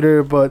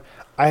computer, but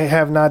I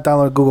have not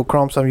downloaded Google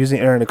Chrome, so I'm using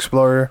Internet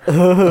Explorer.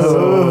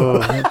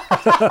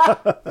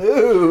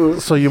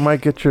 So you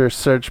might get your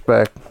search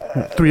back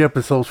 3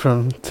 episodes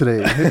from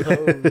today.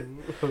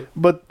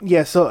 But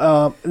yeah,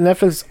 so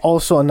Netflix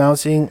also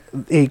announcing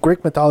a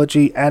Greek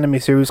mythology anime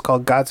series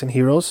called Gods and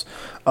Heroes.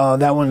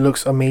 That one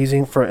looks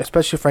amazing,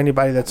 especially for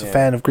anybody that's a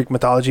fan of Greek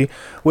mythology,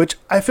 which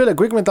I feel like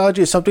Greek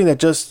mythology is something that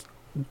just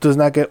does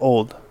not get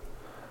old.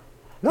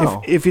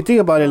 No. If you think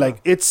about it, like,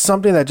 it's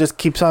something that just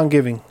keeps on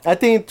giving. I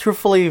think,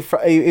 truthfully,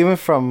 even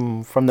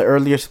from the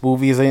earliest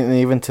movies and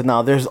even to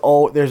now, there's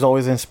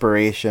always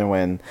inspiration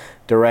when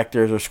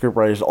directors or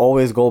scriptwriters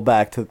always go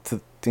back to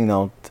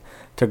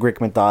Greek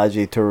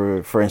mythology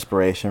for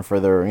inspiration for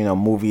their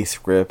movie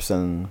scripts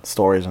and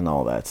stories and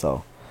all that.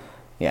 So,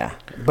 yeah,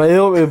 but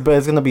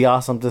it's gonna be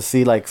awesome to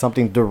see like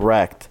something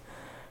direct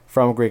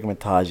from Greek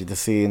mythology to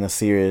see in a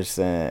series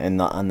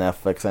and on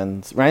Netflix.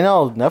 And right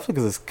now, Netflix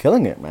is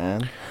killing it,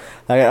 man.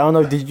 Like, I don't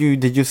know.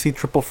 Did you see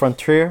Triple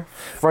Frontier?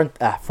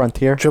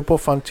 Frontier. Triple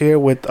Frontier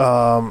with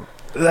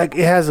like,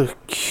 it has a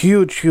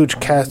huge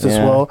cast as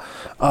well.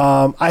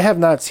 I have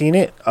not seen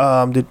it.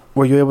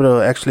 Were you able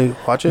to actually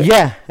watch it?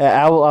 Yeah,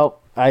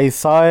 I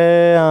saw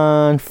it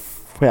on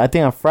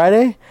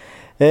Friday.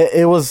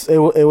 It was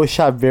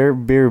shot very,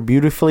 very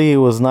beautifully. It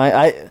was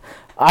nice.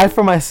 I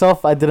for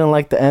myself, I didn't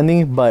like the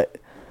ending, but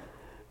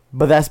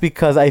that's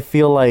because I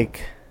feel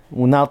like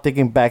now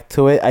thinking back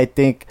to it, I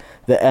think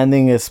the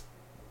ending is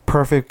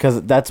perfect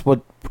because that's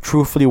what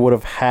truthfully would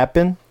have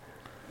happened.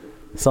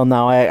 So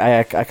now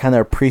I kind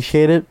of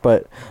appreciate it,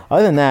 but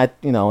other than that,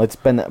 you know, it's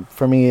been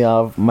for me.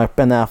 My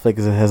Ben Affleck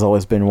has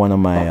always been one of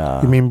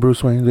my. You mean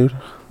Bruce Wayne, dude?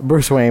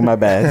 Bruce Wayne, my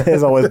bad,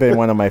 has always been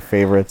one of my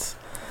favorites.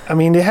 I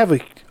mean, they have a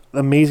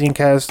amazing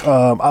cast.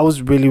 I'm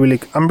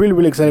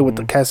really excited with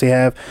the cast they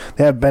have.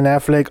 They have Ben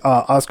Affleck,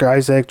 Oscar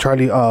Isaac,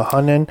 Charlie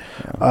Hunnam,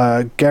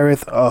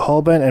 Gareth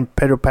Holben, and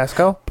Pedro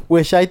Pascal.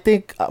 Which I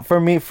think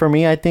for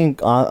me, I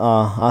think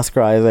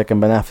Oscar Isaac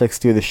and Ben Affleck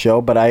steal the show.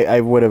 But I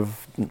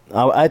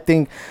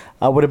think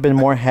I would have been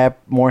more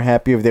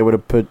happy if they would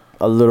have put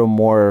a little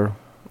more.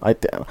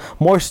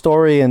 More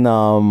story in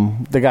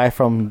the guy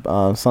from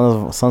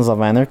Sons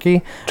of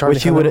Anarchy. Charlie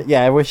which he would,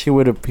 I wish he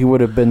would have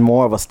been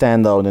more of a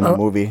standout in the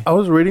movie. I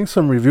was reading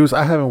some reviews.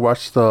 I haven't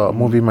watched the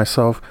movie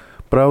myself,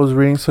 but I was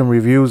reading some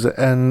reviews,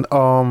 and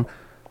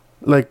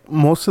like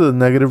most of the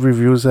negative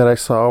reviews that I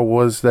saw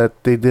was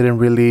that they didn't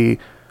really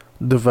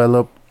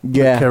develop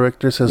the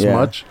characters as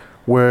much.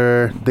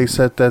 Where they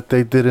said that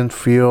they didn't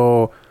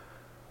feel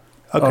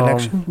a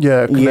connection.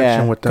 A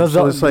connection with them.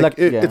 So it's like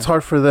it's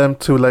hard for them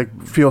to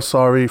like feel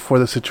sorry for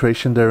the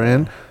situation they're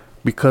in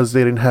because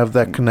they didn't have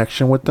that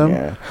connection with them.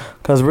 Yeah,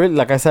 because really,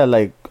 like I said,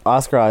 like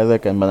Oscar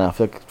Isaac and Ben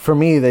Affleck, for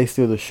me, they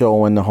steal the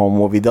show in the whole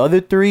movie. The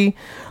other three,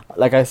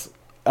 like I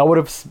would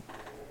have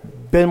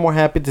been more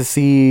happy to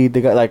see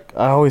the guy. Like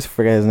I always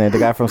forget his name, the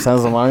guy from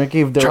Sons of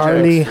Anarchy.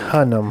 Charlie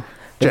Hunnam.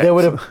 If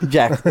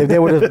they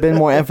would have been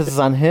more emphasis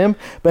on him,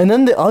 but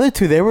then the other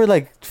two, they were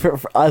like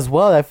as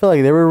well. I feel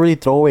like they were really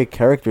throwaway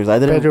characters.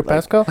 Pedro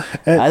Pascal.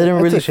 I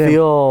didn't really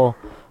feel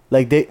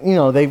like they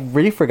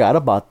really forgot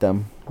about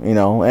them,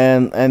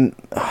 and.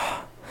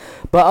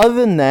 But other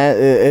than that,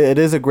 it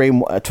is a great.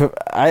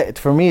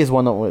 For me, it's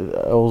one that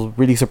I was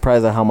really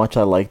surprised at how much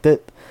I liked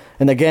it,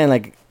 and again,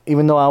 like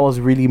even though I was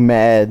really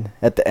mad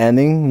at the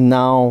ending,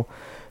 now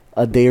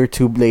a day or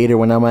two later,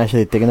 when I'm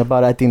actually thinking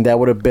about it, I think that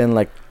would have been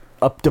like.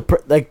 Up to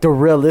the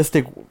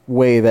realistic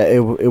way that it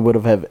would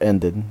have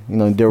ended,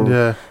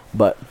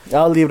 But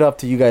I'll leave it up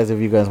to you guys if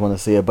you guys want to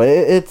see it. But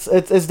it's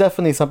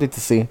definitely something to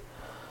see.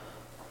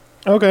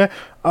 Okay.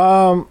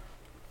 Now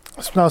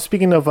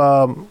speaking of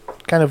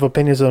kind of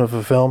opinions of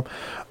a film,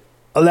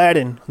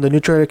 Aladdin, the new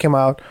trailer came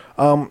out.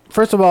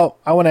 First of all,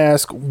 I want to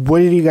ask, what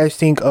did you guys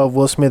think of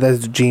Will Smith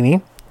as the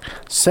genie?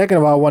 Second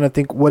of all, I want to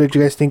think, what did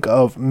you guys think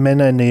of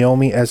Mena and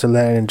Naomi as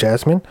Aladdin and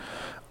Jasmine?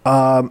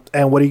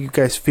 And what do you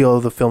guys feel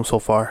of the film so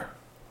far?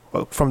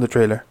 From the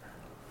trailer,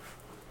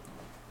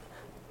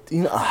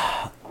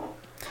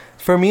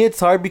 for me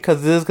it's hard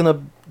because this is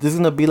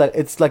gonna be like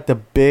it's like the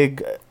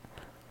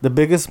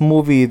biggest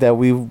movie that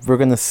we're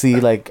gonna see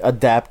like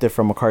adapted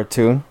from a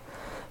cartoon.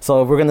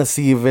 So we're gonna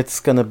see if it's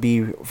gonna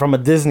be from a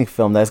Disney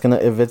film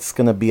if it's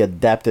gonna be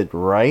adapted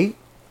right.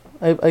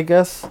 I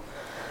guess.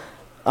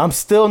 I'm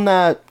still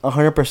not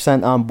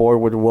 100% on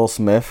board with Will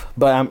Smith,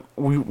 but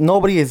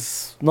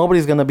nobody's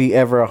gonna be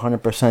ever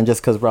 100%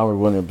 just because Robert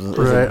Williams is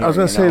right. Here, I was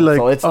gonna say like,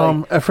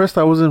 at first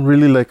I wasn't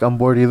really like on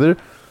board either,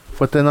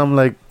 but then I'm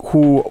like,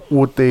 who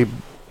would they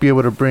be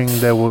able to bring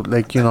that would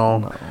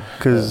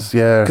because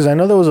I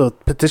know there was a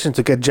petition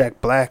to get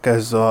Jack Black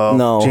as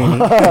Genie.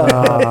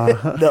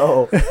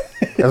 No.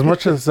 As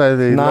much as I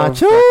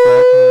Nacho.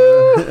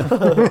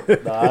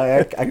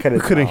 I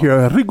couldn't hear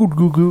a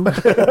goo.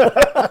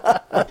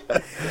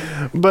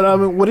 But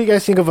what do you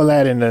guys think of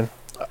Aladdin then?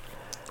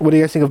 What do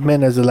you guys think of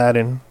Men as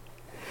Aladdin?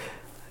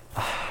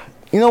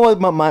 You know what?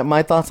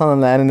 My thoughts on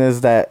Aladdin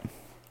is that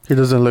he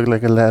doesn't look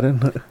like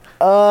Aladdin.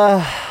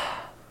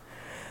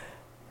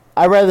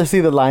 I'd rather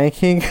see the Lion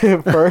King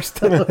first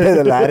than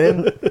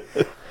Aladdin.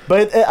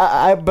 But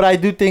I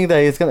do think that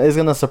it's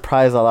gonna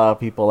surprise a lot of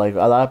people. Like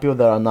a lot of people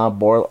that are not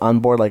on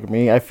board like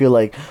me. I feel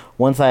like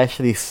once I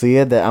actually see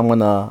it, that I'm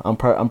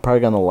probably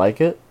gonna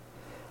like it.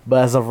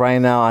 But as of right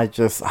now, I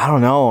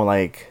don't know,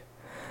 like.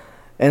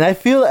 And I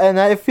feel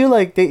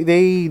like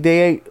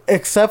they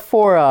except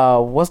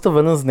for what's the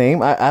villain's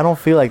name? I don't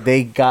feel like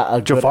they got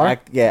a Jafar? good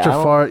actor. Yeah,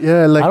 Jafar.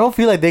 I don't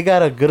feel like they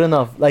got a good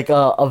enough like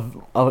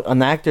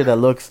an actor that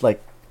looks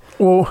like.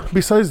 Well,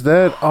 besides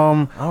that,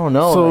 I don't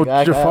know. So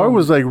Jafar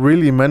was like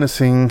really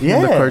menacing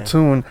in the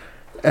cartoon,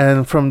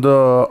 and from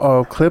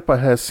the clip I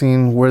had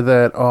seen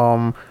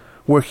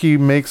where he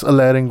makes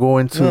Aladdin go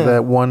into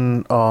that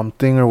one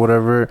thing or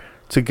whatever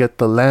to get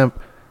the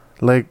lamp,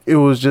 like it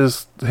was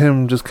just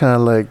him just kind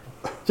of like.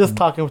 Just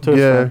talking to his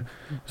friend.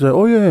 He's like,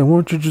 oh yeah, why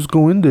don't you just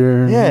go in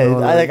there? Yeah,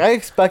 I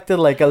expected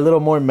like a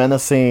little more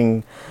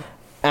menacing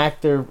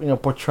actor,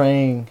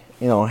 portraying,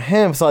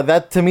 him. So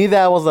that to me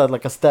that was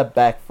like a step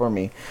back for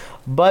me.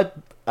 But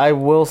I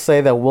will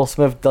say that Will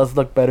Smith does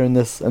look better in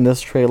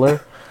this trailer.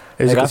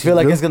 I feel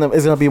like it's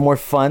gonna be more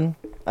fun.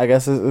 I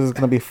guess it's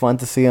gonna be fun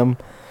to see him.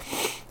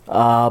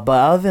 But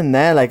other than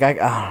that, like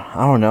I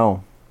don't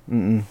know.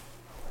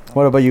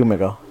 What about you,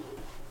 Miguel?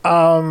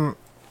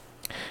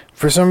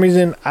 For some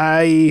reason,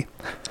 I'm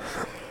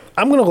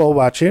gonna go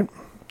watch it,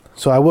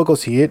 so I will go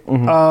see it.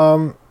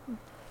 Mm-hmm.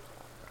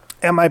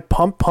 Am I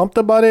pumped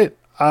about it?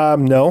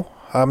 No.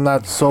 I'm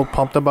not so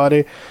pumped about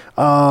it.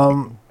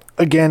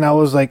 Again, I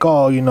was like,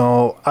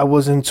 oh, I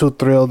wasn't too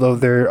thrilled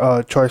of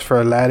their choice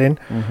for Aladdin.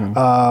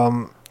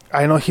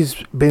 I know he's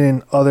been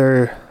in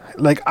other,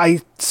 like,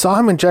 I saw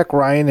him in Jack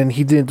Ryan, and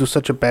he didn't do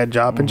such a bad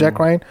job in Jack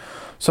Ryan.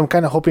 So I'm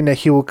kind of hoping that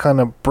he will kind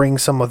of bring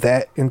some of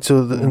that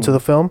into the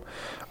film.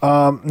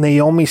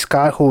 Naomi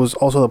Scott, who was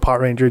also the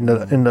Power Ranger in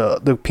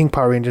the Pink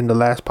Power Ranger in the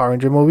last Power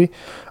Ranger movie,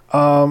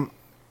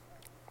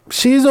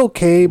 she's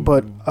okay,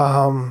 but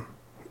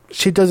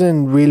she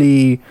doesn't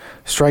really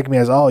strike me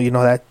as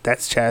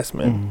that's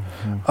Jasmine.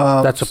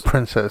 That's a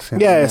princess.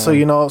 Yeah,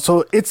 so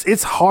so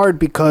it's hard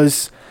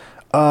because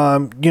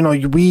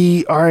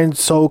we aren't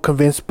so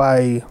convinced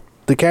by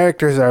the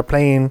characters that are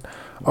playing,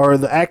 or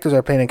the actors that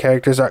are playing the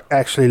characters are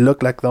actually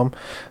look like them.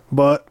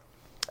 But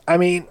I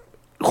mean,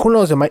 who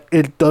knows?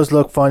 It does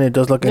look fun. It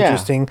does look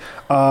interesting.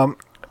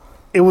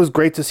 It was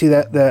great to see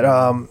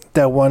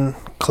that one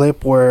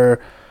clip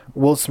where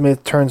Will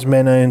Smith turns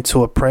Mena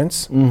into a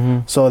prince.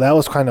 So that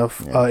was kind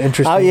of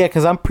interesting. Oh yeah,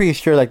 because I'm pretty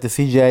sure like the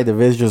CGI, the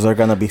visuals are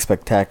gonna be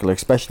spectacular,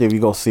 especially if you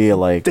go see it.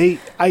 Like they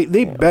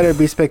better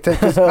be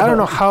spectacular. 'Cause I don't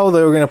know how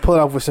they were gonna pull it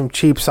off with some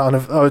cheap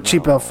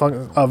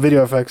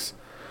video effects.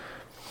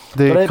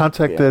 They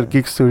contacted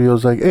Geek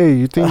Studios like, hey,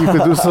 you think you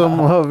could do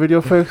some video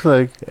effects?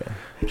 Like,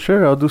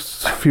 sure, I'll do a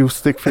few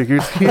stick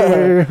figures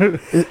here.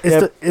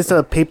 It's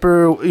a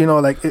paper,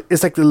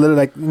 it's like the little,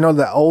 like,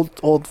 the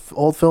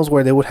old films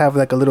where they would have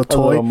like a little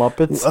toy. Little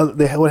Muppets.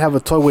 They would have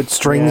a toy with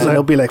strings, and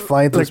they'll be like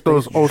flying through like space.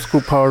 those old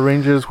school Power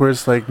Rangers where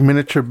it's like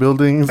miniature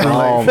buildings. And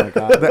Oh my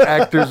god. the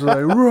actors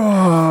are like,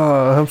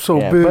 raw, I'm so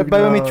big.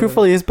 But I mean,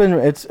 truthfully,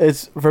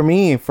 it's for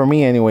me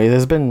anyway.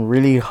 It's been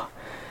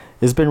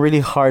really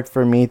hard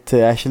for me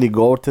to actually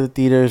go to the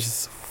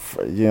theaters,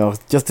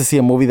 just to see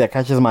a movie that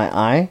catches my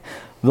eye.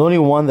 The only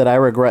one that I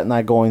regret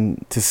not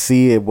going to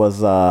see it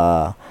was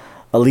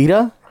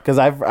Alita, because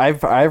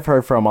I've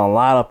heard from a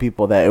lot of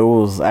people that it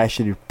was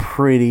actually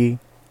pretty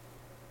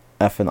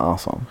effing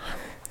awesome,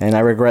 and I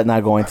regret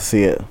not going to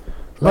see it.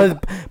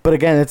 But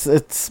again,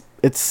 it's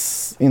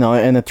in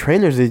the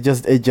trailers it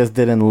just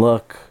didn't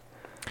look.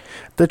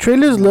 The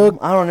trailers look.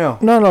 I don't know.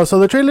 No. So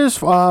the trailers,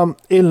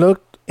 it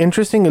looked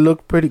interesting. It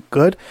looked pretty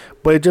good,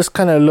 but it just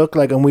kind of looked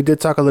like, and we did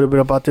talk a little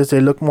bit about this.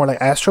 It looked more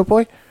like Astro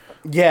Boy.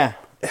 Yeah.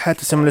 It had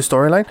the similar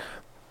storyline,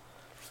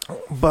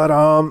 but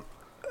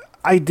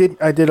I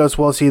did as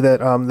well see that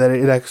that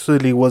it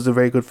actually was a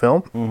very good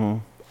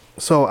film.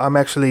 So I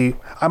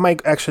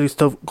might actually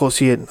still go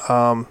see it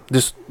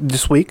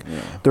this week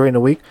during the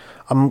week.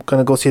 I'm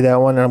gonna go see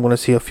that one, and I'm gonna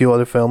see a few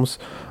other films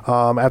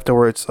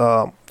afterwards.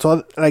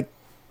 So like,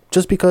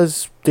 just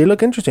because they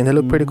look interesting, they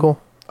look pretty cool.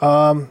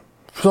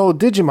 So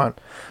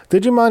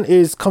Digimon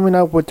is coming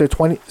out with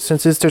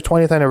since it's their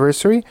 20th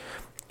anniversary.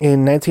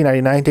 In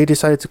 1999, they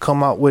decided to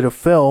come out with a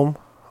film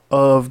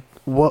of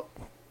what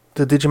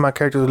the Digimon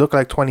characters look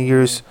like 20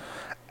 years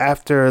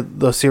after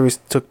the series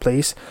took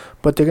place,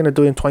 but they're gonna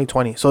do it in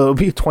 2020, so it'll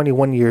be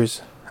 21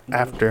 years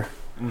after.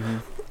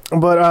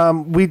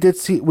 But we did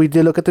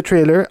look at the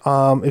trailer.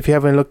 If you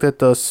haven't looked at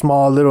the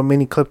small little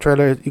mini clip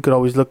trailer, you could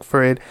always look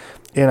for it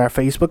in our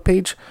Facebook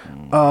page.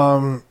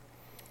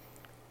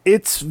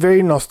 It's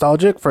very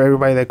nostalgic for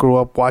everybody that grew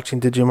up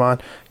watching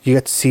Digimon. You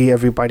get to see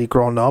everybody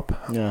grown up.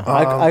 Yeah,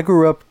 I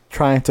grew up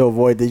trying to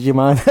avoid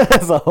Digimon,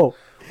 so.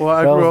 Well,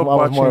 I grew up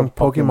watching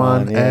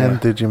Pokemon and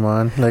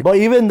Digimon. Like, but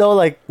even though,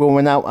 like, I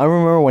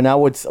remember when I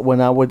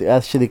would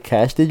actually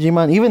catch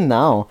Digimon. Even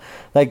now,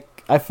 like,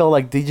 I felt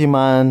like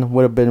Digimon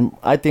would have been.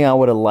 I think I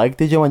would have liked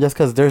Digimon just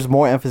because there's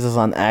more emphasis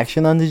on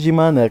action on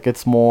Digimon. Like,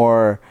 it's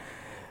more.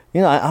 I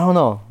don't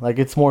know. Like,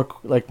 it's more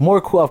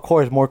cool. Of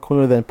course, more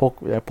cooler than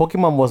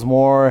Pokemon was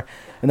more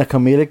in the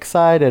comedic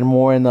side and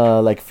more in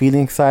the like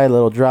feeling side,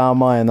 little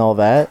drama and all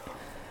that.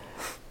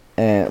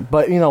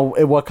 But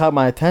what caught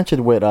my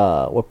attention with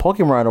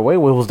Pokemon right away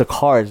was the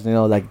cards.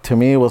 Like, to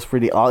me it was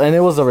pretty odd, and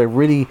it was a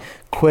really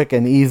quick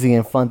and easy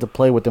and fun to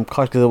play with them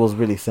cards because it was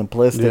really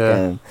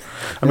simplistic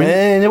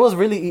and it was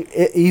really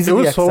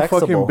easily accessible. It was so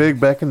fucking big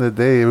back in the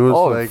day. It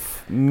was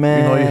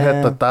man, you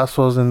had the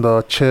Tazos and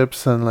the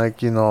chips and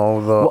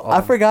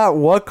I forgot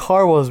what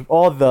card was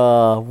all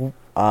the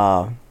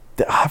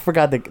I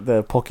forgot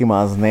the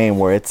Pokemon's name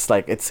where it's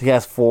like he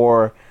has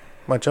 4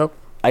 Machop.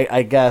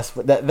 I guess,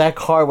 but that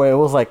card where it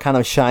was like kind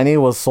of shiny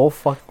was so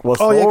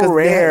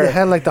rare. It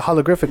had like the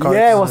holographic cards.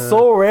 Yeah, it was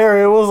so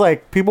rare. It was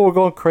like people were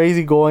going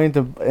crazy going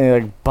to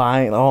like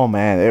buying. Oh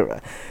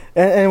man,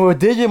 and with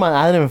Digimon,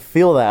 I didn't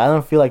feel that. I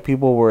didn't feel like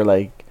people were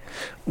like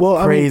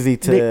crazy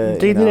to.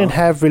 They didn't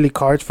have really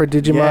cards for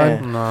Digimon.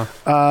 Yeah.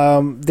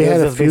 No. They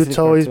had a few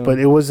toys, but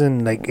it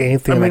wasn't like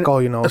anything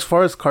As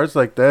far as cards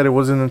like that, it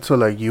wasn't until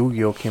like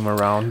Yu-Gi-Oh came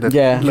around. That,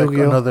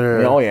 Yu-Gi-Oh.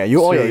 Another.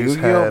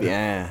 Yu-Gi-Oh.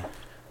 Yeah.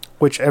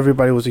 Which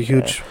everybody was a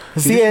huge.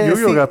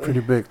 Yu-Gi-Oh got pretty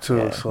big too.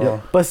 Yeah. So.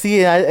 Yeah. But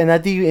I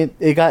think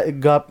it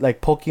got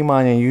like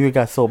Pokemon and Yu-Gi-Oh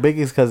got so big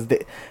is because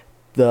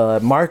the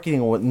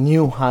marketing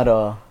knew how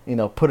to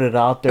put it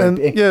out there. And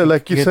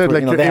like you said,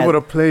 like you're able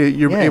to play it.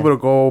 You're able to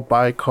go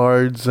buy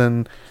cards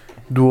and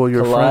duel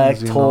your collect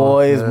friends,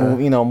 toys,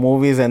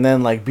 movies, and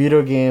then like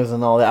video games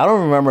and all that. I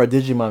don't remember a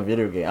Digimon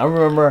video game. I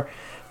remember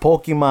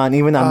Pokemon,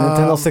 even on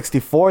Nintendo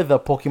 64, the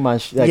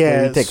Pokemon,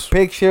 where you take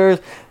pictures.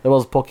 There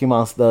was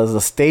Pokemon, the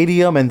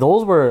stadium, and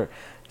those were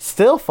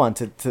still fun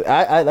to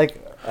I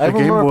like. I the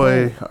Game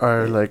Boy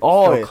are like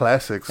still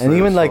classics, and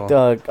even like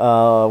the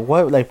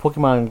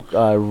Pokemon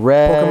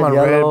Red, Pokemon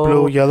Yellow, Red,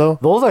 Blue, Yellow.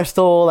 Those are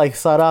still like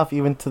sought off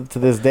even to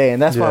this day, and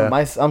that's why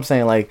I'm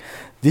saying like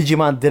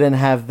Digimon didn't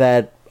have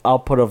that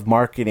output of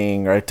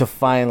marketing or to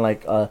find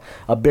like a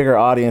bigger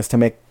audience to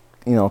make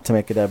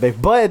it that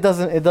big, but it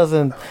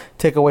doesn't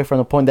take away from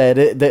the point that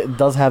it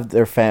does have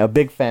a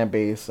big fan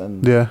base,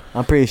 and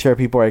I'm pretty sure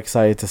people are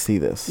excited to see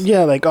this.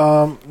 Yeah, like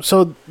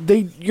so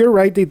you're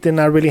right, they did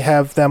not really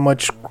have that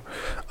much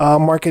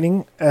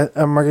marketing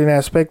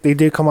aspect. They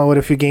did come out with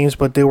a few games,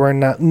 but they were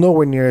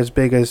nowhere near as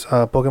big as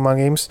Pokemon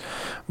games.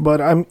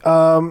 But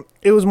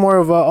it was more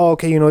of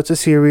it's a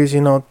series,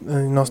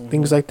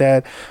 things like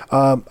that.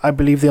 I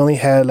believe they only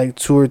had like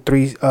 2 or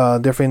 3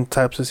 different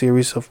types of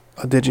series of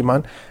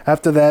Digimon.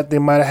 After that, they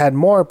might have had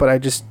more, but I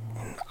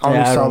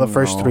only saw the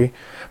first 3.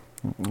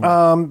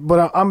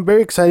 But I'm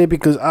very excited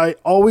because I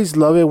always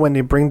love it when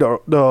they bring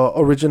the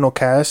original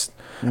cast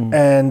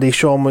and they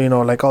show them,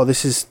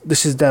 this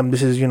is them.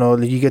 This is,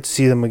 you get to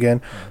see them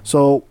again.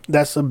 So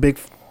that's a big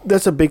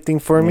thing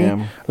for me.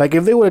 Yeah. Like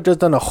if they would have just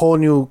done a whole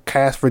new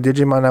cast for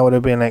Digimon, I would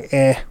have been like,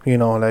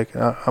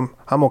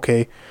 I'm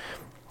okay.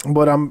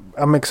 But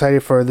I'm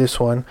excited for this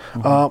one.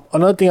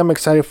 Another thing I'm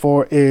excited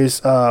for is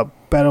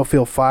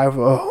Battlefield 5.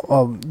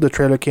 The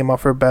trailer came out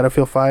for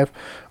Battlefield 5.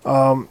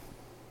 I'm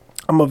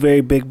a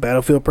very big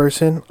Battlefield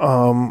person.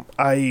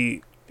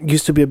 I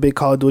used to be a big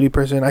Call of Duty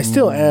person. I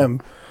still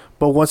am.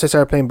 But once I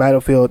started playing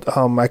Battlefield,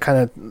 I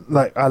kind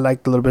of I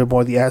liked a little bit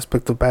more the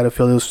aspect of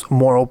Battlefield. It was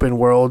more open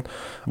world.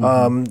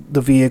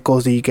 The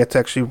vehicles that you get to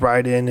actually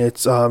ride in,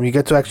 it's you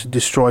get to actually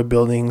destroy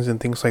buildings and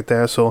things like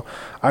that. So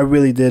I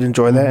really did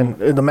enjoy that,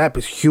 and the map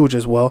is huge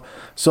as well.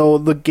 So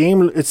the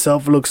game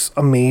itself looks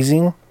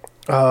amazing.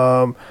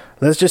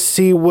 Let's just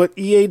see what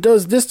EA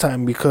does this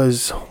time,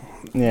 because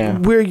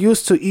we're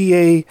used to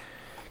EA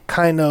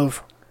kind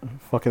of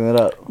fucking it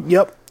up.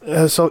 Yep.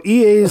 So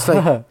EA is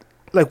like.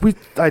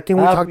 I think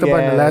we talked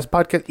about in the last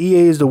podcast,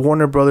 EA is the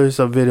Warner Brothers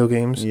of video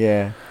games.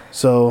 Yeah.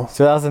 So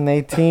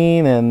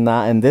 2018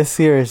 and this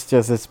year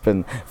it's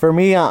been for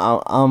me.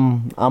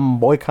 I'm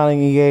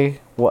boycotting EA.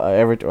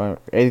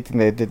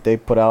 Anything they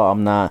put out,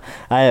 I'm not.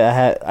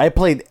 I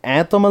played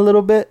Anthem a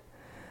little bit,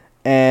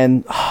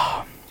 and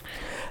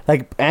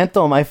like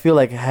Anthem, I feel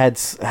like it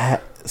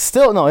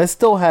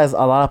still has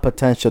a lot of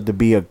potential to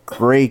be a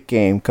great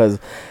game because.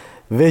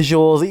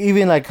 Visuals,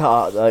 even like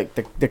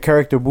the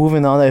character moving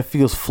and all that,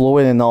 feels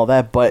fluid and all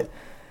that, but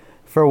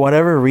for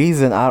whatever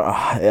reason,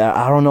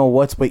 I don't know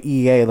what's with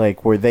EA,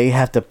 like where they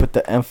have to put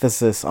the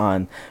emphasis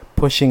on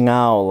pushing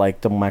out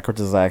like the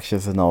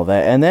microtransactions and all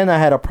that. And then I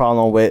had a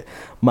problem with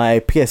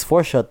my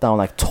PS4 shut down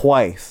like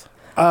twice.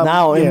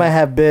 It might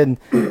have been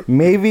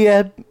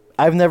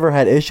I've never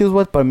had issues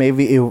with, but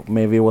maybe it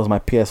was my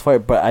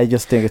PS4. But I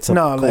just think it's a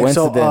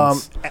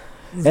coincidence.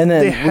 And then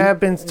they have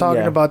been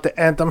talking about the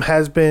Anthem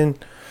has been.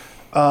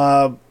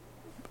 Too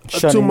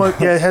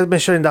much. Yeah, it has been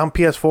shutting down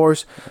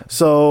PS4s.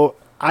 So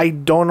I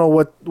don't know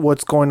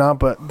what's going on,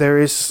 but there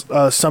is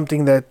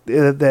something that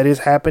is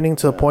happening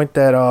to the point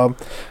that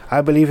I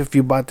believe if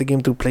you bought the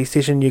game through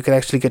PlayStation, you could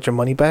actually get your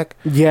money back.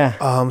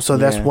 Yeah. So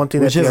that's one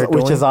thing which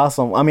is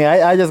awesome. I mean,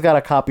 I just got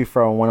a copy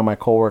from one of my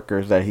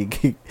coworkers that he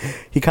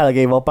kind of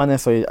gave up on it,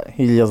 so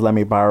he just let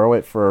me borrow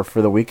it for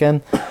the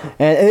weekend.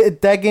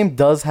 And that game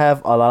does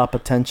have a lot of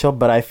potential,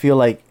 but I feel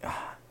like.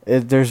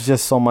 There's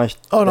just so much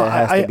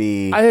has to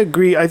be. I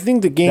agree. I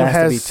think the game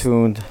has to be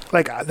tuned.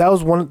 Like that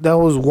was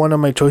one of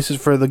my choices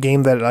for the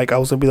game that like I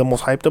was gonna be the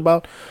most hyped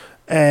about,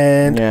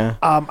 and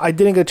I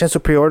didn't get a chance to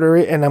pre-order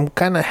it, and I'm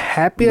kind of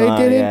happy I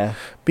didn't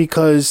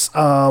because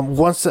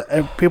once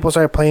people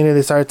started playing it,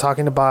 they started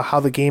talking about how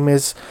the game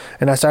is,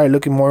 and I started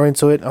looking more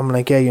into it. I'm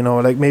like,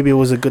 like maybe it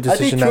was a good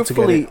decision not to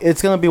get it.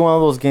 It's gonna be one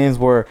of those games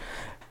where.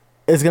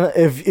 It's gonna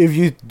if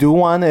you do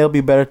want it, it'll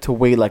be better to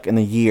wait like in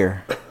a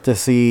year to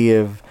see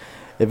if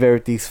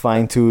everything's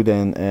fine-tuned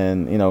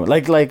and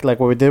like what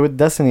we did with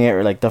Destiny,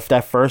 or like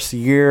that first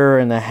year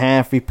and a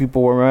half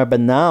people were remember, but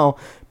now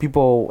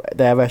people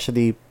that have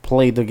actually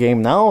played the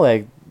game now,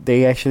 like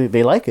they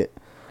like it,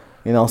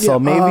 so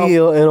maybe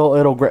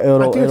it'll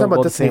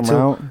go the same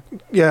route.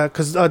 Yeah,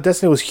 because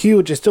Destiny was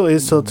huge. It still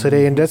is till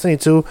today. And Destiny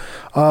 2,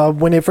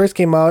 when it first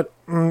came out,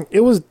 it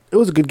was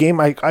a good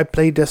game. I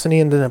played Destiny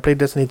and then I played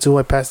Destiny 2.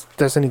 I passed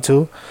Destiny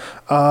 2,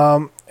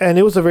 and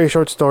it was a very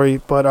short story,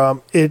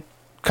 but it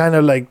kind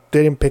of like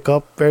didn't pick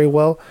up very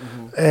well,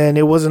 and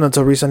it wasn't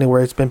until recently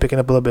where it's been picking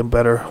up a little bit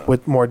better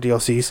with more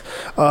DLCs.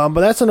 But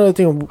that's another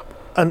thing,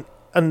 and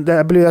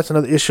I believe that's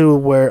another issue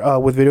where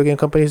with video game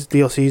companies,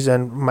 DLCs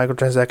and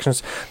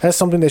microtransactions, that's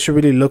something they should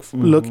really look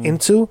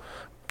into.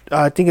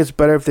 I think it's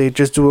better if they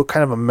just do a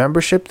kind of a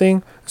membership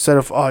thing instead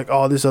of like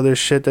all this other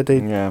shit that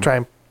they try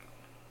and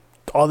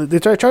they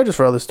try to charge us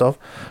for all this stuff.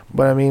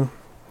 But I mean,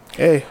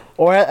 Hey,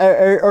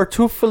 or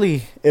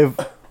truthfully, if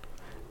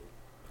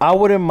I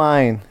wouldn't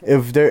mind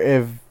if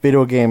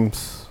video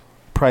games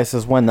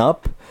prices went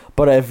up,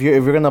 but if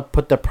you're gonna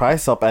put the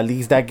price up, at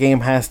least that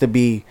game has to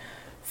be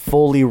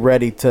fully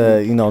ready to,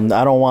 I'm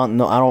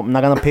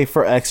not gonna pay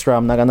for extra.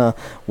 I'm not gonna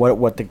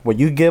what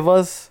you give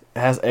us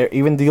has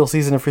even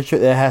DLCs in the future.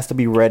 It has to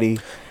be ready.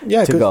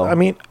 Yeah, to go. I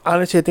mean,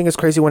 honestly, I think it's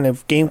crazy when a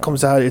game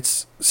comes out.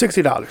 It's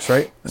 $60,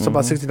 right? It's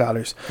about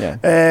 $60. Yeah.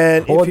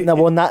 And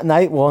now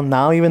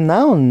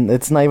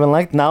it's not even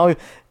like now.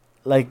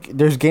 Like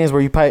there's games where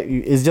you buy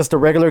it's just a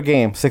regular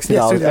game,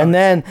 $60, and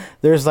then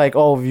there's like,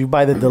 if you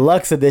buy the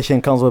deluxe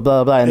edition, comes with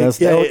blah blah, and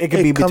it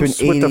could be between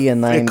 80 and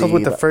 90. It comes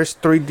with the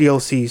first 3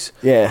 DLCs.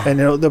 Yeah, and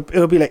it'll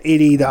be like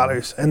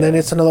 $80, and then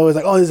it's another one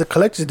like, there's a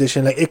collector's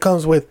edition. Like it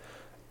comes with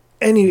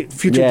any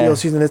future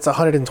DLCs, and it's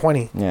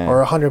 $120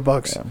 or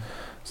 $100. Yeah.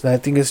 So I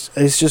think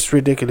it's just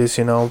ridiculous,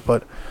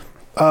 But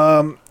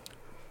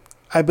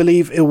I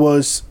believe it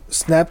was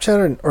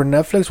Snapchat or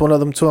Netflix, one of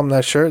them two, I'm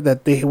not sure,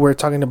 that they were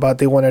talking about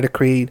they wanted to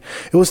create.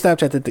 It was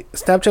Snapchat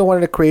Snapchat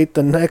wanted to create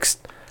the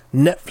next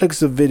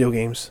Netflix of video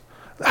games.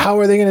 How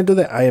are they going to do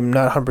that? I am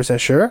not 100%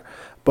 sure,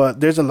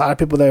 but there's a lot of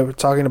people that were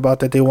talking about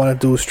that they want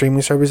to do a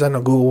streaming service. I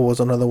know Google was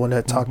another one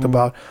that talked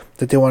about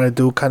that they want to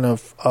do kind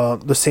of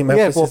the same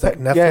emphasis like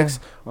Netflix,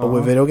 but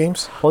with video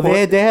games. Well,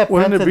 they have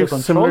wouldn't it be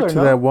similar to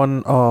that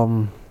one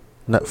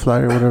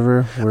Netflix or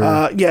whatever?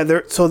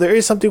 There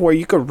is something where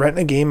you could rent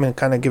a game and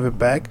kind of give it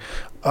back.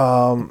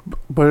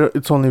 But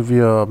it's only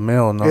via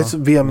mail, no? It's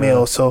via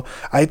mail, so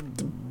I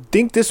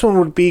think this one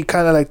would be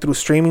kind of like through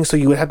streaming, so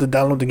you would have to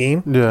download the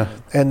game. Yeah.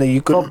 And then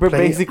you could play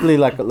basically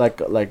like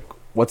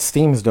what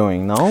Steam's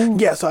doing, no?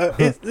 Yeah, so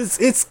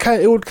it's kind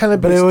of, it would kind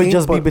of be, but it would Steam,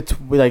 just be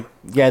between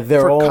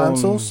their own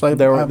consoles. Like,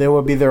 there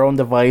would be their own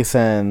device,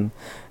 and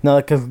no,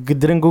 because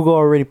didn't Google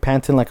already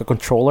patent like a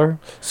controller?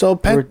 So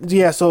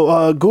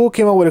Google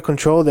came out with a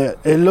control that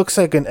it looks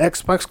like an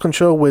Xbox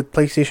controller with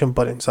PlayStation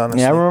buttons.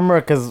 Honestly, yeah, I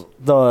remember because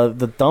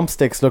the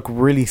thumbsticks look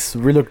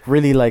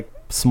really like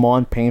small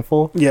and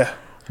painful. Yeah,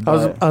 I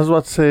was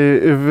about to say,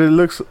 if it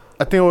looks,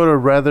 I think I would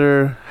have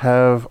rather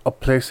have a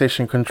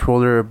PlayStation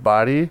controller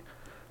body.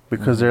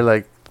 Because they're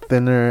like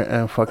thinner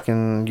and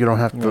fucking, you don't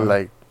have to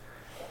like,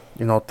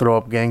 throw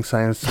up gang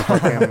signs to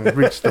fucking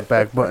reach the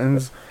back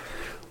buttons.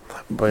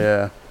 But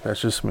yeah,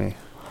 that's just me.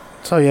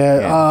 So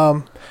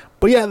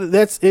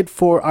that's it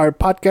for our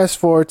podcast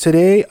for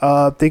today.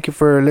 Thank you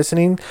for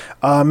listening.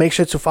 Make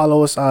sure to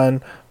follow us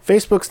on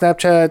Facebook,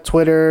 Snapchat,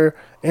 Twitter,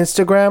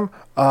 Instagram,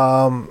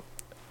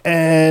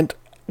 and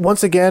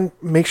once again,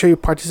 make sure you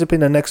participate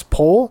in the next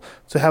poll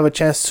to have a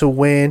chance to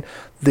win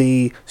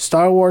the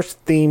Star Wars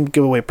themed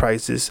giveaway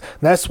prizes.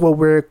 That's what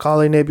we're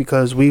calling it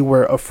because we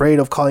were afraid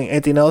of calling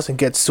anything else and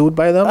get sued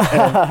by them.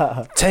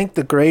 And Tank,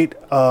 the great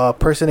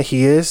person that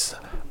he is,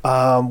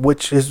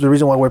 which is the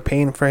reason why we're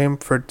paying for him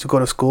to go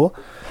to school.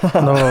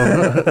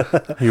 No,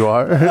 you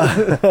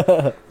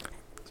are.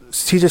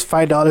 He just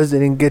 $5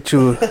 didn't get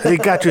you. They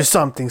got you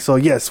something. So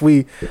yes,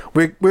 we're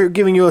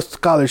giving you a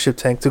scholarship,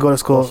 Tank, to go to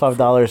school.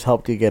 $5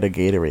 helped you get a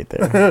Gatorade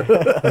there.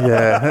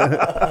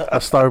 Yeah, a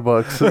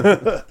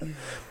Starbucks.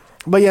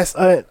 But yes,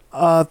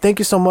 thank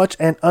you so much,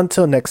 and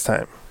until next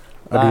time.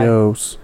 Adios.